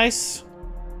very nice.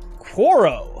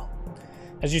 Quoro.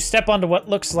 As you step onto what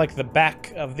looks like the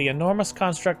back of the enormous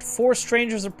construct, 4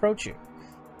 strangers approach you.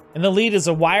 In the lead is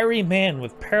a wiry man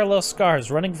with parallel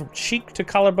scars running from cheek to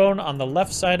collarbone on the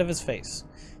left side of his face.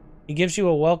 He gives you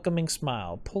a welcoming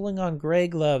smile, pulling on gray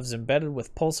gloves embedded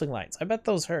with pulsing lights. I bet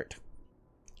those hurt.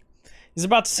 He's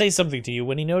about to say something to you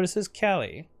when he notices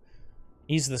Callie.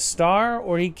 He's the star,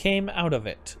 or he came out of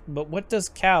it. But what does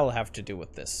Cal have to do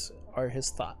with this? Are his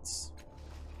thoughts.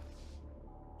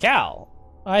 Cal,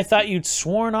 I thought you'd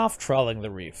sworn off trawling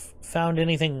the reef. Found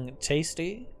anything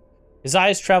tasty? His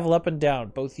eyes travel up and down,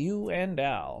 both you and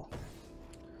Al.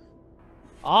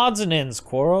 Odds and ends,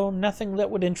 Quoro. Nothing that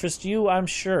would interest you, I'm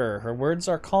sure. Her words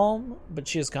are calm, but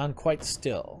she has gone quite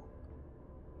still.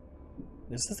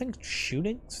 Is the thing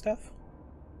shooting stuff?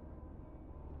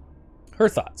 Her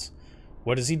thoughts.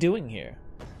 What is he doing here?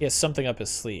 He has something up his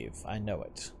sleeve. I know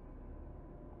it.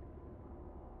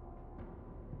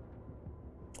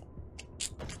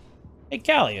 Hey,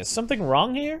 Callie, is something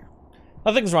wrong here?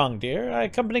 Nothing's wrong, dear. I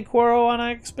accompanied Quoro on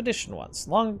an expedition once,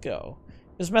 long ago.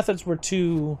 His methods were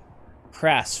too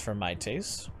crass for my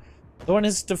taste. Though in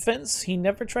his defense, he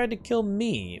never tried to kill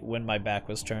me when my back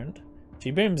was turned.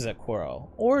 She beams at Quoro.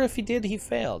 Or if he did, he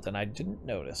failed, and I didn't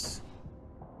notice.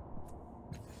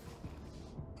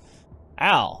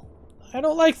 Al, I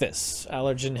don't like this.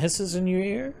 Allergen hisses in your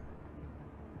ear.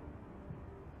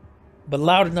 But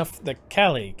loud enough that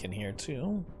Callie can hear,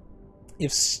 too.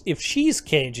 If she's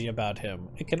cagey about him,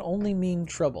 it can only mean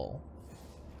trouble.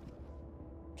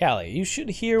 Callie, you should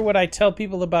hear what I tell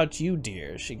people about you,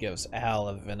 dear. She gives Al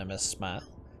a venomous smile.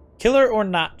 Killer or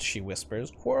not, she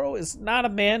whispers, Quoro is not a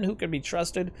man who can be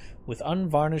trusted with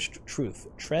unvarnished truth.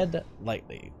 Tread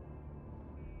lightly.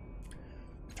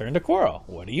 Turn to Quoro.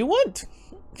 What do you want?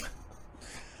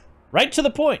 Right to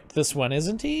the point, this one,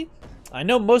 isn't he? I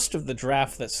know most of the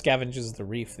draft that scavenges the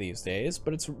reef these days,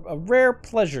 but it's a rare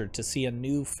pleasure to see a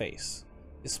new face.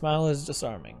 His smile is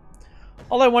disarming.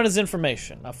 All I want is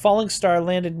information. A falling star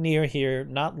landed near here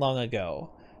not long ago.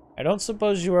 I don't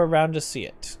suppose you were around to see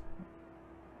it.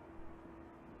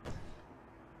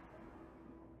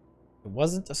 It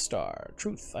wasn't a star.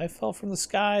 Truth. I fell from the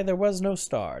sky. There was no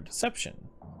star. Deception.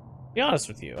 Be honest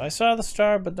with you. I saw the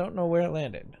star, but don't know where it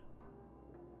landed.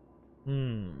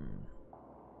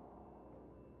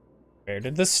 Where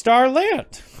did the star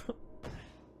land?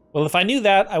 Well, if I knew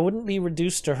that, I wouldn't be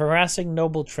reduced to harassing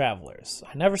noble travelers.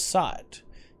 I never saw it.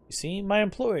 You see, my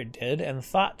employer did, and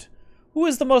thought, who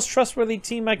is the most trustworthy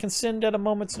team I can send at a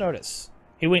moment's notice?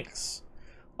 He winks.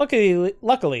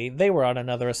 Luckily, they were on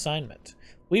another assignment.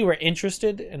 We were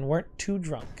interested and weren't too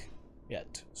drunk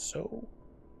yet. So,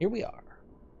 here we are.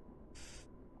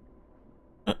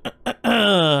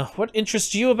 What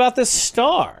interests you about this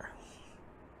star?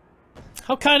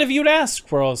 How kind of you to ask,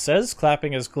 Quirrell says,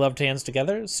 clapping his gloved hands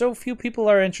together. So few people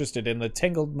are interested in the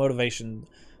tangled motivation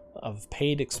of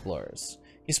paid explorers.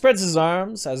 He spreads his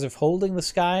arms as if holding the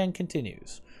sky and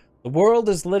continues. The world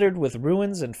is littered with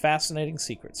ruins and fascinating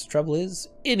secrets. Trouble is,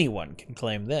 anyone can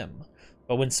claim them.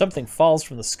 But when something falls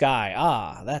from the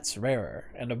sky, that's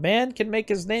rarer, and a man can make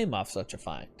his name off such a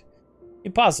find. He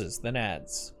pauses, then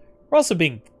adds, we're also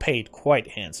being paid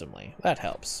quite handsomely. That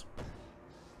helps.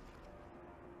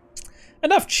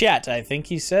 Enough chat, I think,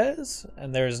 he says,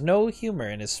 and there is no humor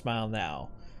in his smile now.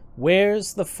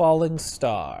 Where's the falling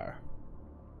star?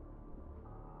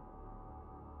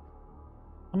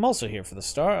 I'm also here for the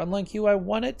star. Unlike you, I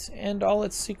want it and all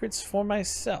its secrets for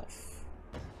myself.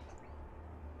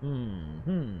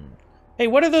 Hey,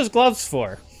 what are those gloves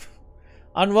for?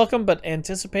 Unwelcome but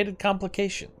anticipated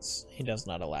complications. He does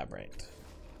not elaborate.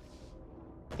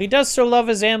 He does so love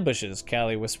his ambushes,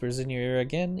 Callie whispers in your ear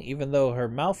again, even though her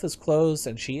mouth is closed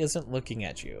and she isn't looking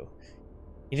at you.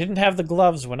 He didn't have the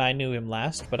gloves when I knew him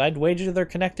last, but I'd wager they're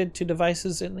connected to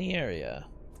devices in the area.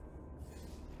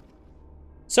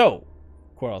 So,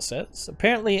 Quirrell says,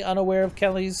 apparently unaware of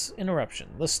Kelly's interruption.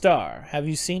 The star, have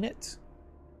you seen it?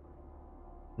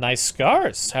 Nice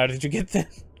scars. How did you get them?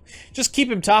 Just keep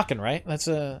him talking, right? That's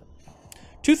a...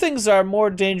 Two things are more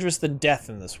dangerous than death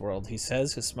in this world, he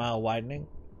says, his smile widening.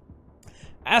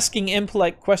 Asking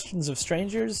impolite questions of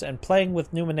strangers and playing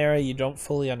with Numenera you don't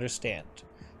fully understand.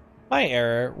 My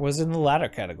error was in the latter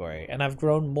category, and I've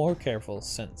grown more careful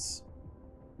since.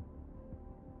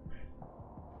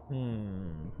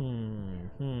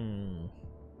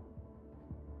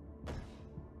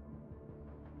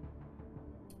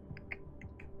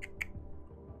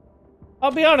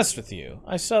 I'll be honest with you.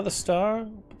 I saw the star,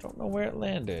 but don't know where it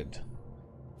landed.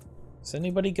 Is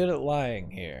anybody good at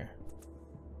lying here?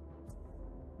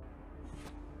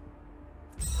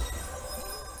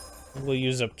 We'll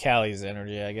use up Callie's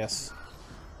energy, I guess.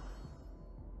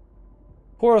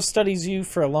 Quirrell studies you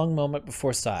for a long moment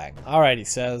before sighing. Alright, he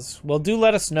says. Well, do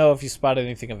let us know if you spot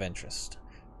anything of interest.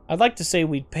 I'd like to say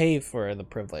we'd pay for the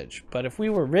privilege, but if we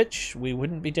were rich, we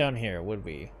wouldn't be down here, would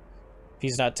we? If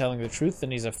he's not telling the truth, then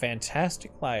he's a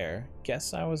fantastic liar.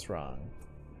 Guess I was wrong.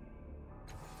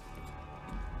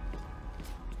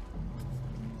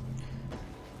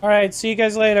 Alright, see you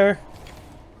guys later.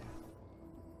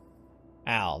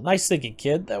 Al, nice thinking,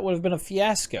 kid. That would have been a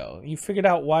fiasco. You figured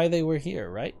out why they were here,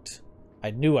 right?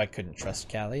 I knew I couldn't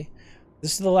trust Callie.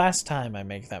 This is the last time I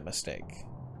make that mistake.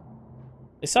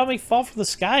 They saw me fall from the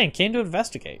sky and came to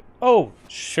investigate. Oh,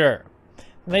 sure.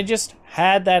 And they just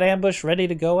had that ambush ready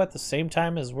to go at the same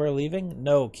time as we're leaving?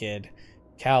 No, kid.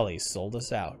 Callie sold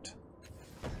us out.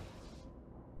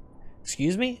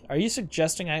 Excuse me? Are you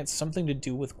suggesting I had something to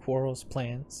do with Quarrel's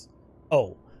plans?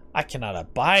 Oh, I cannot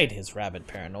abide his rabid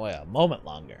paranoia a moment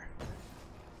longer.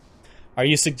 Are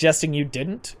you suggesting you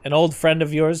didn't? An old friend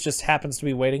of yours just happens to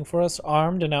be waiting for us,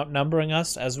 armed and outnumbering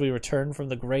us as we return from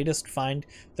the greatest find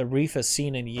the reef has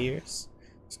seen in years?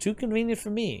 It's too convenient for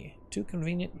me. Too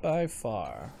convenient by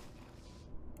far.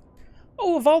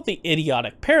 Oh, of all the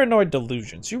idiotic, paranoid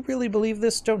delusions, you really believe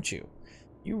this, don't you?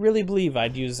 You really believe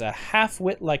I'd use a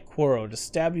half-wit like Quoro to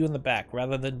stab you in the back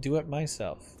rather than do it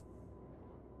myself?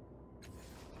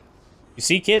 You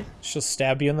see, kid? She'll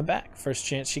stab you in the back first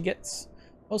chance she gets.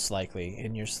 Most likely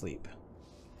in your sleep.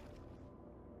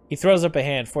 He throws up a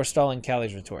hand, forestalling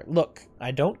Callie's retort. Look,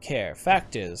 I don't care.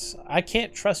 Fact is, I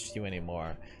can't trust you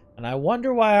anymore, and I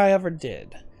wonder why I ever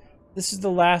did. This is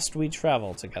the last we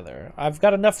travel together. I've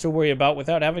got enough to worry about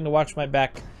without having to watch my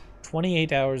back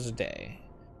 28 hours a day.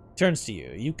 Turns to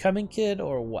you. You coming, kid,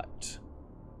 or what?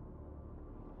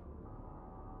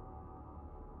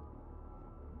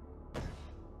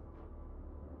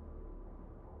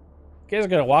 You guys are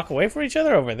gonna walk away from each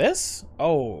other over this?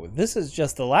 Oh, this is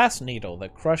just the last needle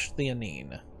that crushed the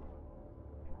Anine.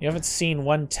 You haven't seen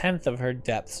 1/10 of her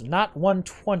depths, not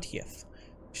 1/20th.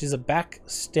 She's a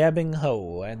backstabbing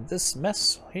hoe, and this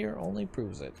mess here only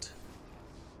proves it.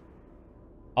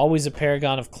 Always a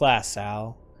paragon of class,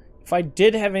 Al. If I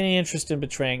did have any interest in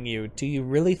betraying you, do you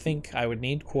really think I would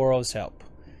need Quoro's help?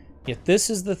 Yet this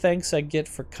is the thanks I get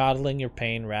for coddling your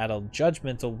pain-rattled,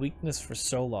 judgmental weakness for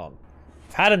so long.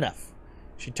 I've had enough.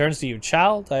 She turns to you.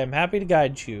 Child, I am happy to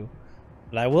guide you,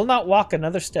 but I will not walk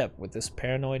another step with this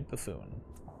paranoid buffoon.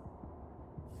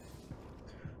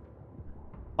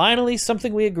 Finally,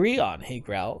 something we agree on, he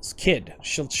growls. Kid,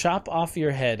 she'll chop off your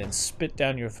head and spit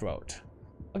down your throat.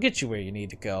 I'll get you where you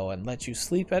need to go and let you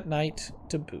sleep at night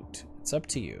to boot. It's up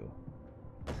to you.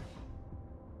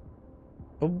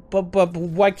 But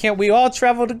why can't we all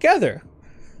travel together?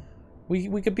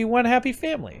 We could be one happy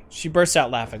family. She bursts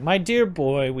out laughing. My dear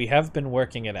boy, we have been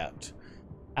working it out.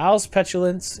 Al's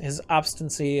petulance, his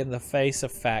obstinacy in the face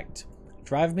of fact,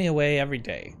 drive me away every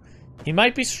day. He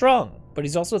might be strong, but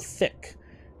he's also thick.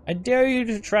 I dare you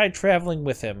to try traveling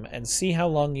with him and see how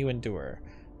long you endure.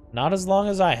 Not as long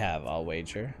as I have, I'll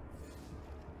wager.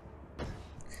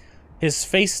 His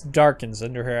face darkens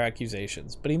under her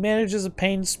accusations, but he manages a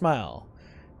pained smile.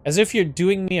 As if you're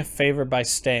doing me a favor by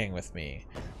staying with me.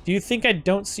 Do you think I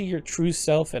don't see your true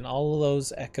self in all of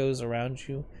those echoes around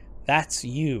you? That's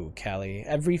you, Callie,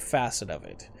 every facet of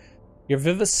it. Your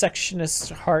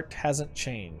vivisectionist heart hasn't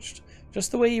changed,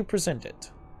 just the way you present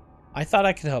it. I thought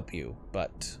I could help you,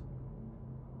 but...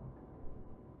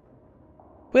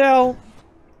 Well...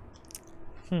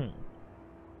 I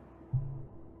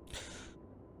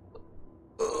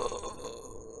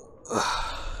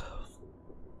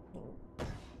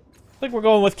think we're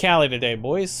going with Callie today,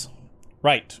 boys.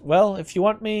 Right. Well, if you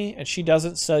want me and she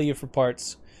doesn't sell you for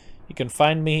parts, you can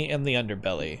find me in the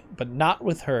underbelly. But not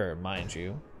with her, mind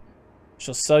you.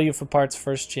 She'll sell you for parts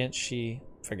first chance she...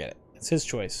 Forget it. It's his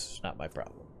choice, not my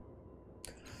problem.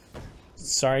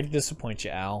 Sorry to disappoint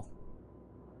you, Al.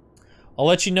 I'll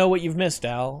let you know what you've missed,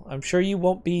 Al. I'm sure you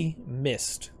won't be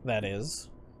missed, that is.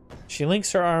 She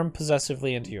links her arm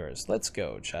possessively into yours. Let's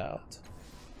go, child.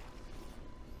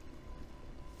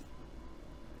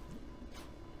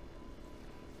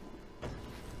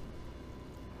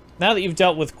 Now that you've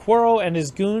dealt with Quoro and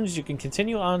his goons, you can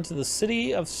continue on to the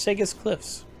city of Sega's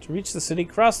Cliffs. To reach the city,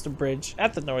 cross the bridge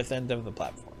at the north end of the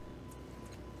platform.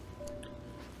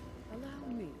 Allow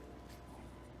me.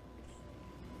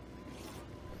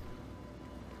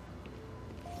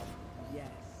 Yes.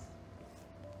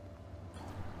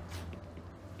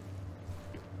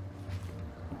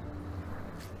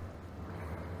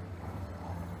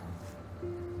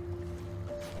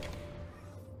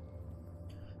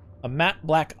 A matte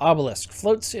black obelisk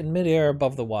floats in midair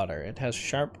above the water. It has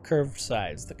sharp curved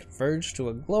sides that converge to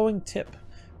a glowing tip,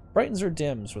 brightens or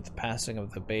dims with the passing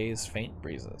of the bay's faint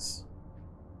breezes.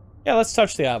 Yeah, let's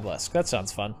touch the obelisk. That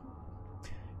sounds fun.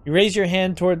 You raise your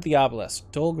hand toward the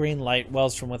obelisk. Dull green light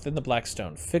wells from within the black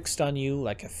stone, fixed on you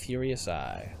like a furious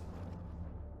eye.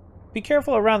 Be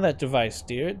careful around that device,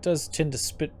 dear. It does tend to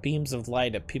spit beams of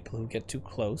light at people who get too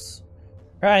close.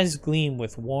 Her eyes gleam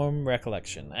with warm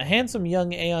recollection. A handsome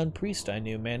young Aeon priest I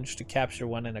knew managed to capture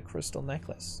one in a crystal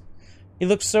necklace. He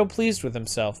looked so pleased with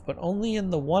himself, but only in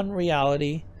the one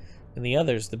reality. In the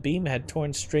others, the beam had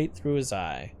torn straight through his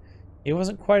eye. He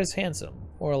wasn't quite as handsome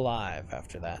or alive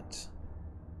after that.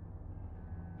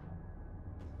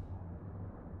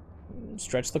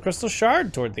 Stretch the crystal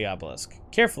shard toward the obelisk.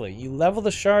 Carefully, you level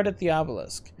the shard at the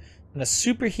obelisk, and a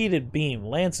superheated beam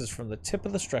lances from the tip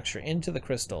of the structure into the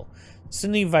crystal,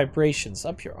 sending vibrations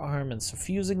up your arm and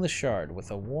suffusing the shard with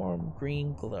a warm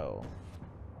green glow.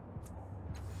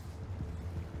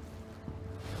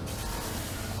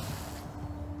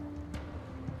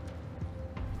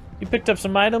 You picked up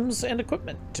some items and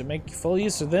equipment. To make full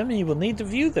use of them, you will need to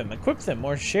view them, equip them,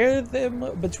 or share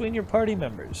them between your party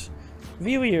members. To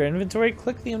view your inventory,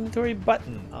 click the inventory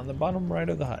button on the bottom right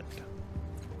of the HUD.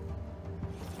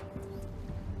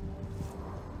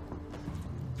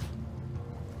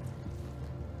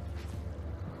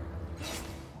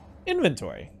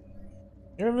 Inventory.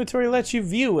 Your inventory lets you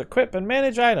view, equip, and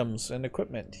manage items and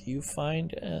equipment you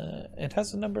find. It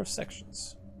has a number of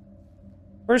sections.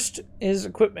 First is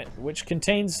equipment, which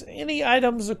contains any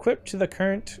items equipped to the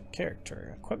current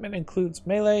character. Equipment includes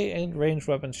melee and ranged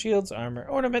weapons, shields, armor,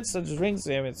 ornaments such as rings,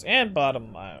 amulets, and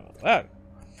bottom.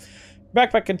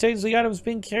 Backpack contains the items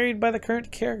being carried by the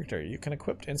current character. You can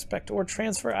equip, inspect, or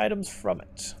transfer items from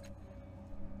it.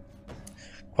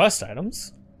 Quest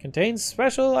items contains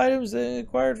special items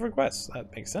acquired for quests.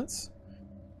 That makes sense.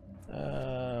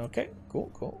 Okay,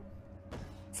 cool.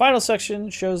 Final section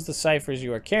shows the ciphers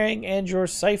you are carrying and your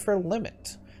cipher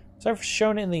limit. Ciphers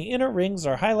shown in the inner rings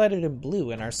are highlighted in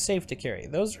blue and are safe to carry.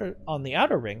 Those are on the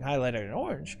outer ring, highlighted in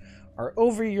orange, are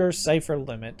over your cipher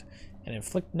limit and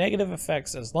inflict negative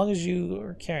effects as long as you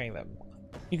are carrying them.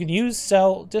 You can use,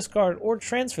 sell, discard, or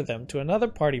transfer them to another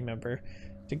party member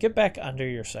to get back under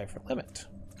your cipher limit.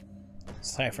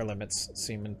 Cipher limits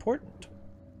seem important.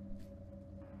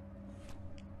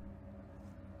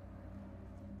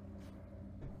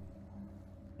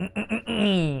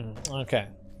 Okay.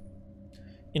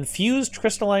 Infused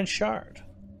crystalline shard.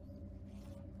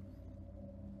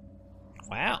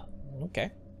 Wow.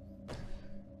 Okay.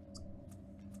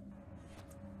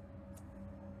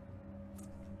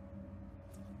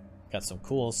 Got some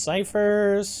cool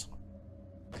ciphers.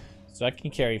 So I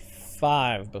can carry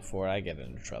 5 before I get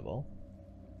into trouble.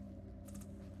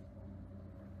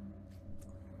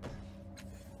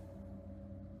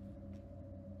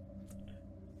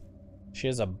 She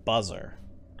has a buzzer.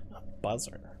 A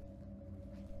buzzer.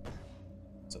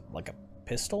 Is it like a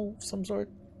pistol of some sort?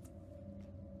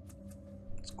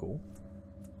 It's cool.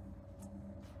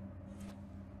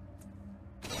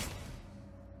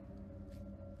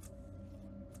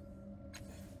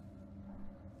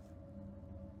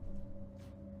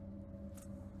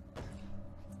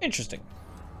 Interesting.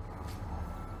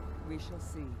 We shall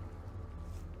see.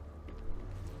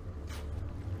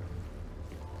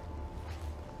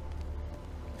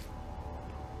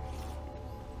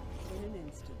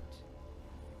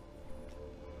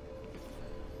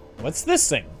 What's this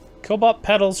thing? Cobalt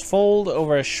petals fold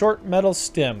over a short metal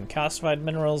stem. Calcified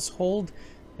minerals hold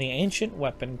the ancient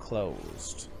weapon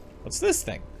closed. What's this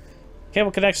thing?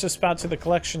 Cable connects the spout to the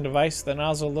collection device. The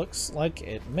nozzle looks like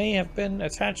it may have been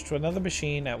attached to another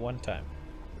machine at one time.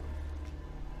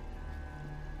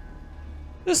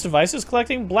 This device is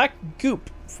collecting black goop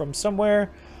from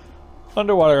somewhere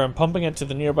underwater and pumping it to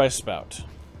the nearby spout.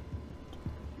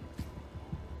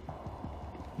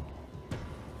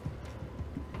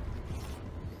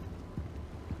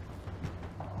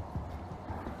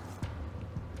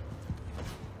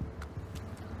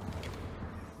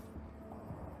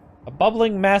 A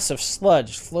bubbling mass of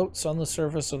sludge floats on the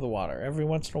surface of the water. Every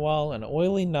once in a while, an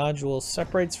oily nodule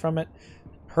separates from it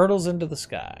and hurtles into the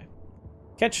sky.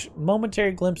 Catch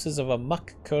momentary glimpses of a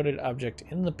muck-coated object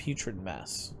in the putrid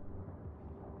mass.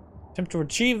 Attempt to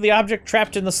retrieve the object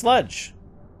trapped in the sludge.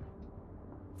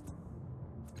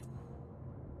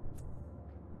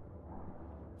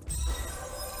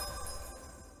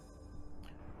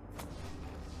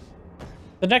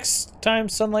 The next time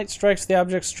sunlight strikes the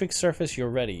object's streaked surface, you're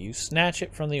ready. You snatch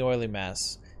it from the oily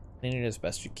mass, clean it as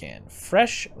best you can.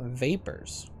 Fresh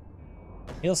vapors.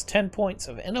 Heals 10 points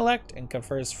of intellect and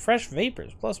confers fresh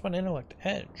vapors plus 1 intellect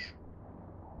edge.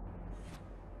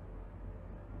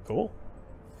 Cool.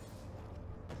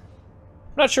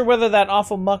 I'm not sure whether that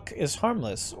awful muck is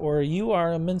harmless or you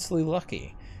are immensely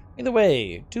lucky. Either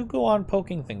way, do go on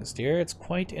poking things, dear. It's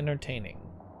quite entertaining.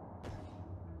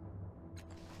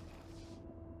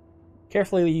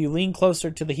 Carefully, you lean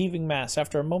closer to the heaving mass.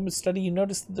 After a moment's study, you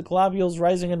notice that the globules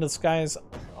rising into the skies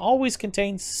always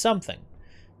contain something.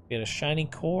 Be it a shiny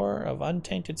core of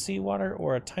untainted seawater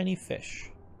or a tiny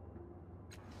fish.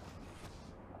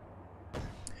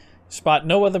 Spot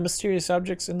no other mysterious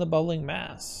objects in the bubbling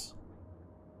mass.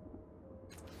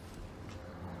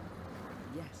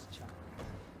 Yes, child.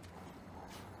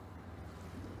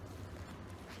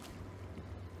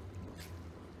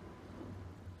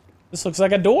 This looks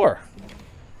like a door.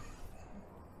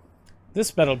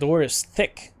 This metal door is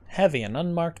thick, heavy, and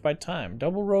unmarked by time.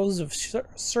 Double rows of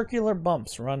circular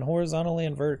bumps run horizontally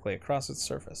and vertically across its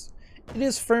surface. It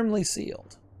is firmly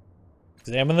sealed.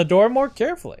 Examine the door more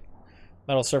carefully.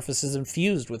 Metal surface is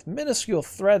infused with minuscule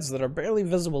threads that are barely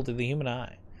visible to the human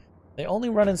eye. They only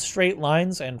run in straight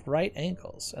lines and right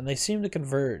angles, and they seem to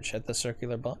converge at the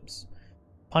circular bumps.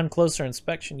 Upon closer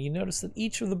inspection, you notice that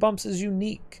each of the bumps is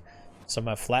unique. Some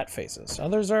have flat faces,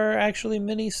 others are actually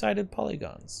many-sided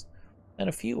polygons, and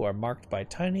a few are marked by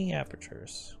tiny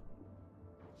apertures.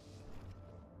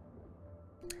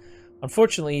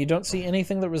 Unfortunately, you don't see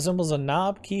anything that resembles a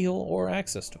knob, keyhole, or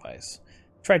access device.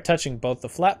 Try touching both the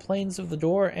flat planes of the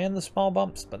door and the small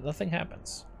bumps, but nothing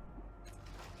happens.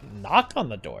 Knock on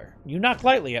the door. You knock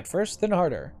lightly at first, then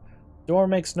harder. The door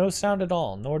makes no sound at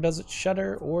all, nor does it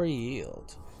shudder or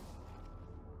yield.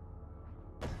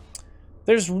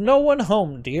 There's no one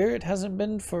home, dear. It hasn't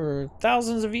been for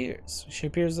thousands of years. She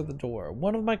appears at the door.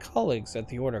 One of my colleagues at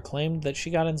the Order claimed that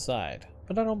she got inside,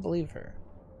 but I don't believe her.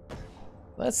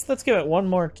 Let's give it one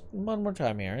more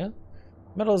time here. Huh?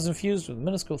 Metal is infused with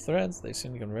minuscule threads. They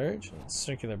seem to converge in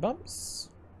circular bumps,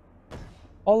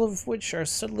 all of which are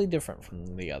subtly different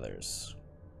from the others.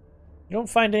 You don't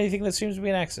find anything that seems to be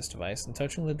an access device, and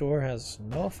touching the door has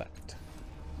no effect.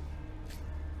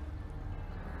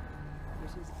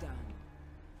 It is done.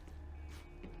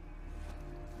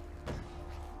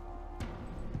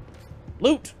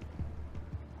 Loot!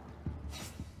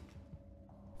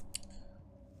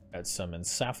 Got some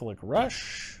encephalic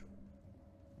rush.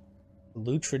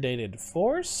 Lutridated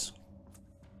force.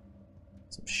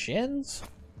 Some shins.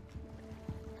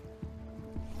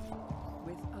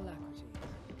 With alacrity.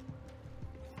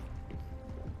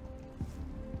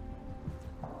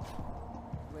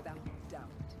 Without doubt.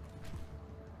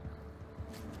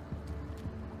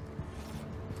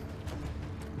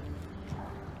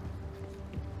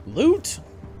 Loot!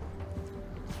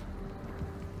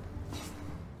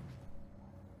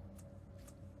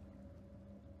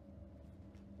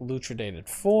 Lutridated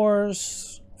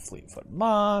force, Fleetfoot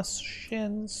moss,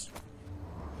 shins.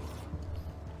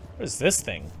 What is this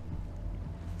thing?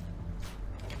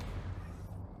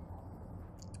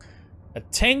 A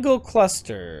tangle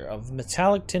cluster of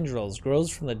metallic tendrils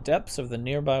grows from the depths of the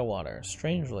nearby water.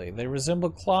 Strangely, they resemble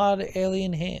clawed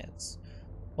alien hands,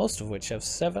 most of which have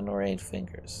 7 or 8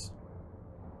 fingers.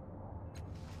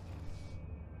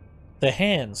 The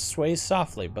hands sway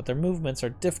softly, but their movements are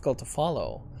difficult to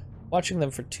follow. Watching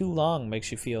them for too long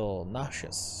makes you feel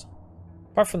nauseous.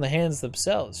 Apart from the hands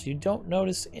themselves, you don't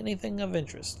notice anything of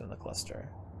interest in the cluster.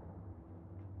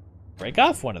 Break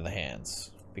off one of the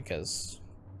hands, because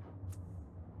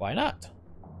why not?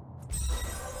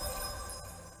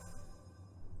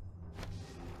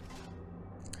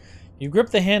 You grip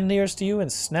the hand nearest to you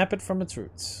and snap it from its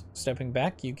roots. Stepping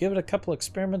back, you give it a couple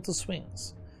experimental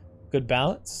swings. Good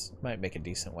balance, might make a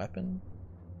decent weapon.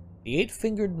 The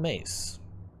 8-fingered mace.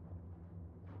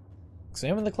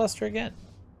 Examine the cluster again.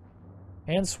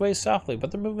 Hands sway softly,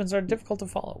 but their movements are difficult to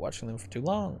follow. Watching them for too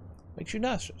long makes you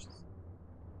nauseous.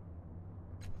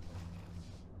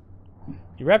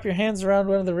 You wrap your hands around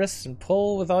one of the wrists and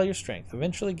pull with all your strength.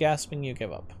 Eventually, gasping, you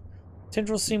give up.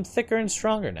 Tendrils seem thicker and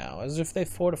stronger now, as if they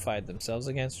fortified themselves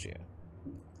against you.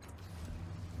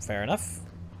 Fair enough.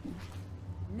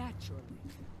 Naturally.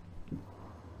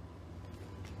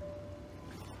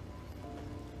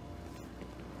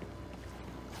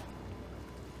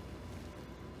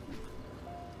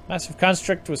 Massive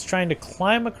construct was trying to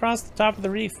climb across the top of the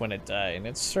reef when it died, and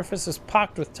its surface is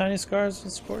pocked with tiny scars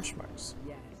and scorch marks.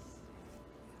 Yes.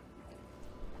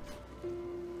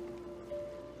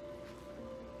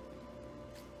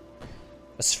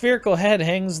 A spherical head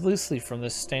hangs loosely from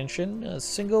this stanchion. A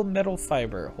single metal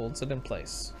fiber holds it in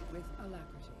place. With alacrity.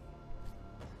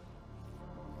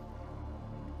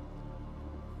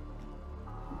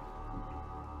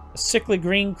 A sickly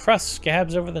green crust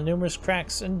scabs over the numerous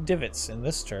cracks and divots in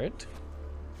this turret.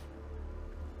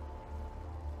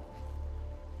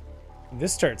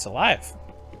 This turret's alive.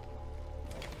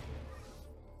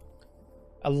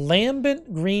 A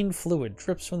lambent green fluid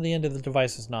drips from the end of the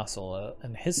device's nozzle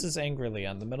and hisses angrily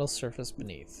on the metal surface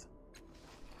beneath.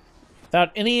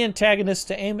 Without any antagonist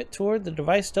to aim it toward, the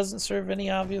device doesn't serve any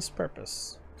obvious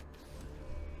purpose.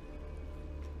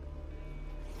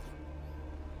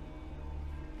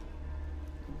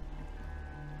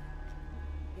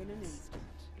 In an instant.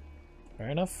 Fair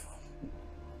enough.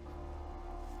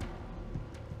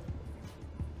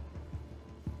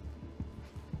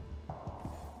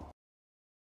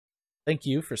 Thank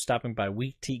you for stopping by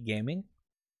WeakT Gaming.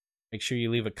 Make sure you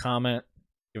leave a comment,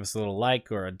 Give us a little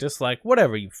like or a dislike,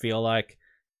 whatever you feel like.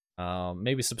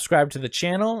 Maybe subscribe to the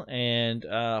channel, and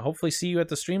hopefully see you at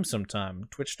the stream sometime.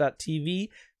 Twitch.tv/WeakT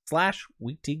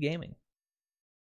Gaming.